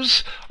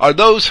Jews are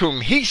those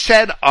whom he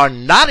said are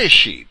not his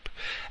sheep,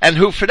 and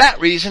who for that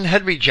reason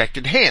had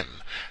rejected him,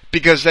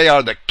 because they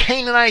are the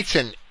Canaanites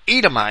and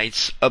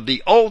Edomites of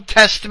the Old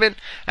Testament,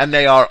 and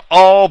they are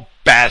all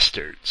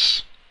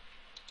bastards.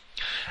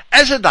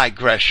 As a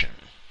digression,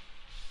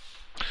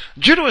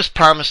 Judah was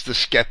promised the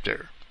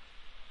scepter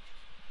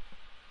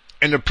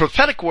in the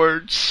prophetic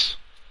words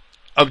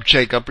of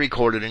Jacob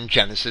recorded in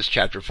Genesis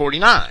chapter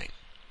 49.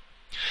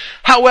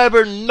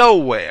 However,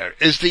 nowhere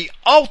is the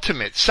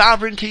ultimate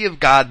sovereignty of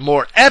God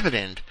more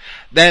evident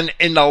than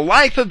in the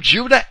life of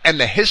Judah and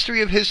the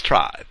history of his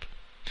tribe.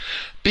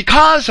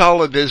 Because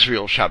all of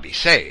Israel shall be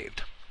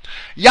saved,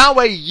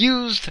 Yahweh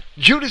used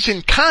Judah's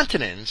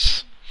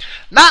incontinence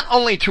not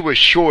only to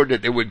assure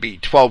that there would be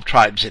 12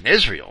 tribes in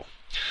Israel,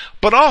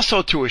 but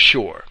also to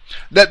assure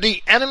that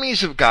the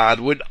enemies of God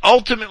would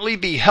ultimately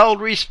be held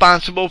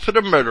responsible for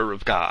the murder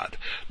of God,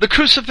 the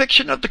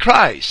crucifixion of the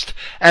Christ,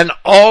 and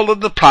all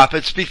of the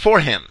prophets before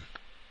him.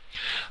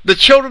 The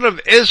children of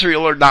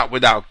Israel are not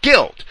without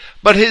guilt,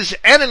 but his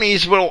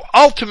enemies will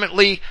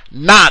ultimately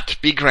not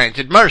be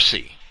granted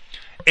mercy.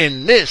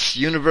 In this,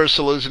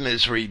 Universalism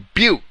is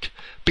rebuked,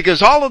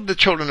 because all of the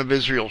children of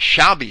Israel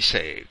shall be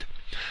saved.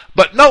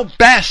 But no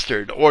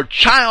bastard or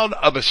child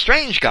of a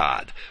strange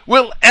god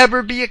will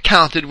ever be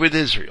accounted with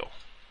Israel.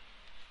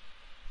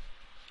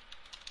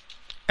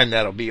 And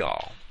that'll be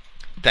all.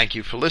 Thank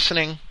you for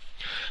listening.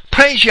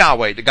 Praise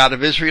Yahweh, the God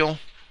of Israel,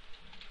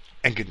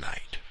 and good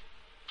night.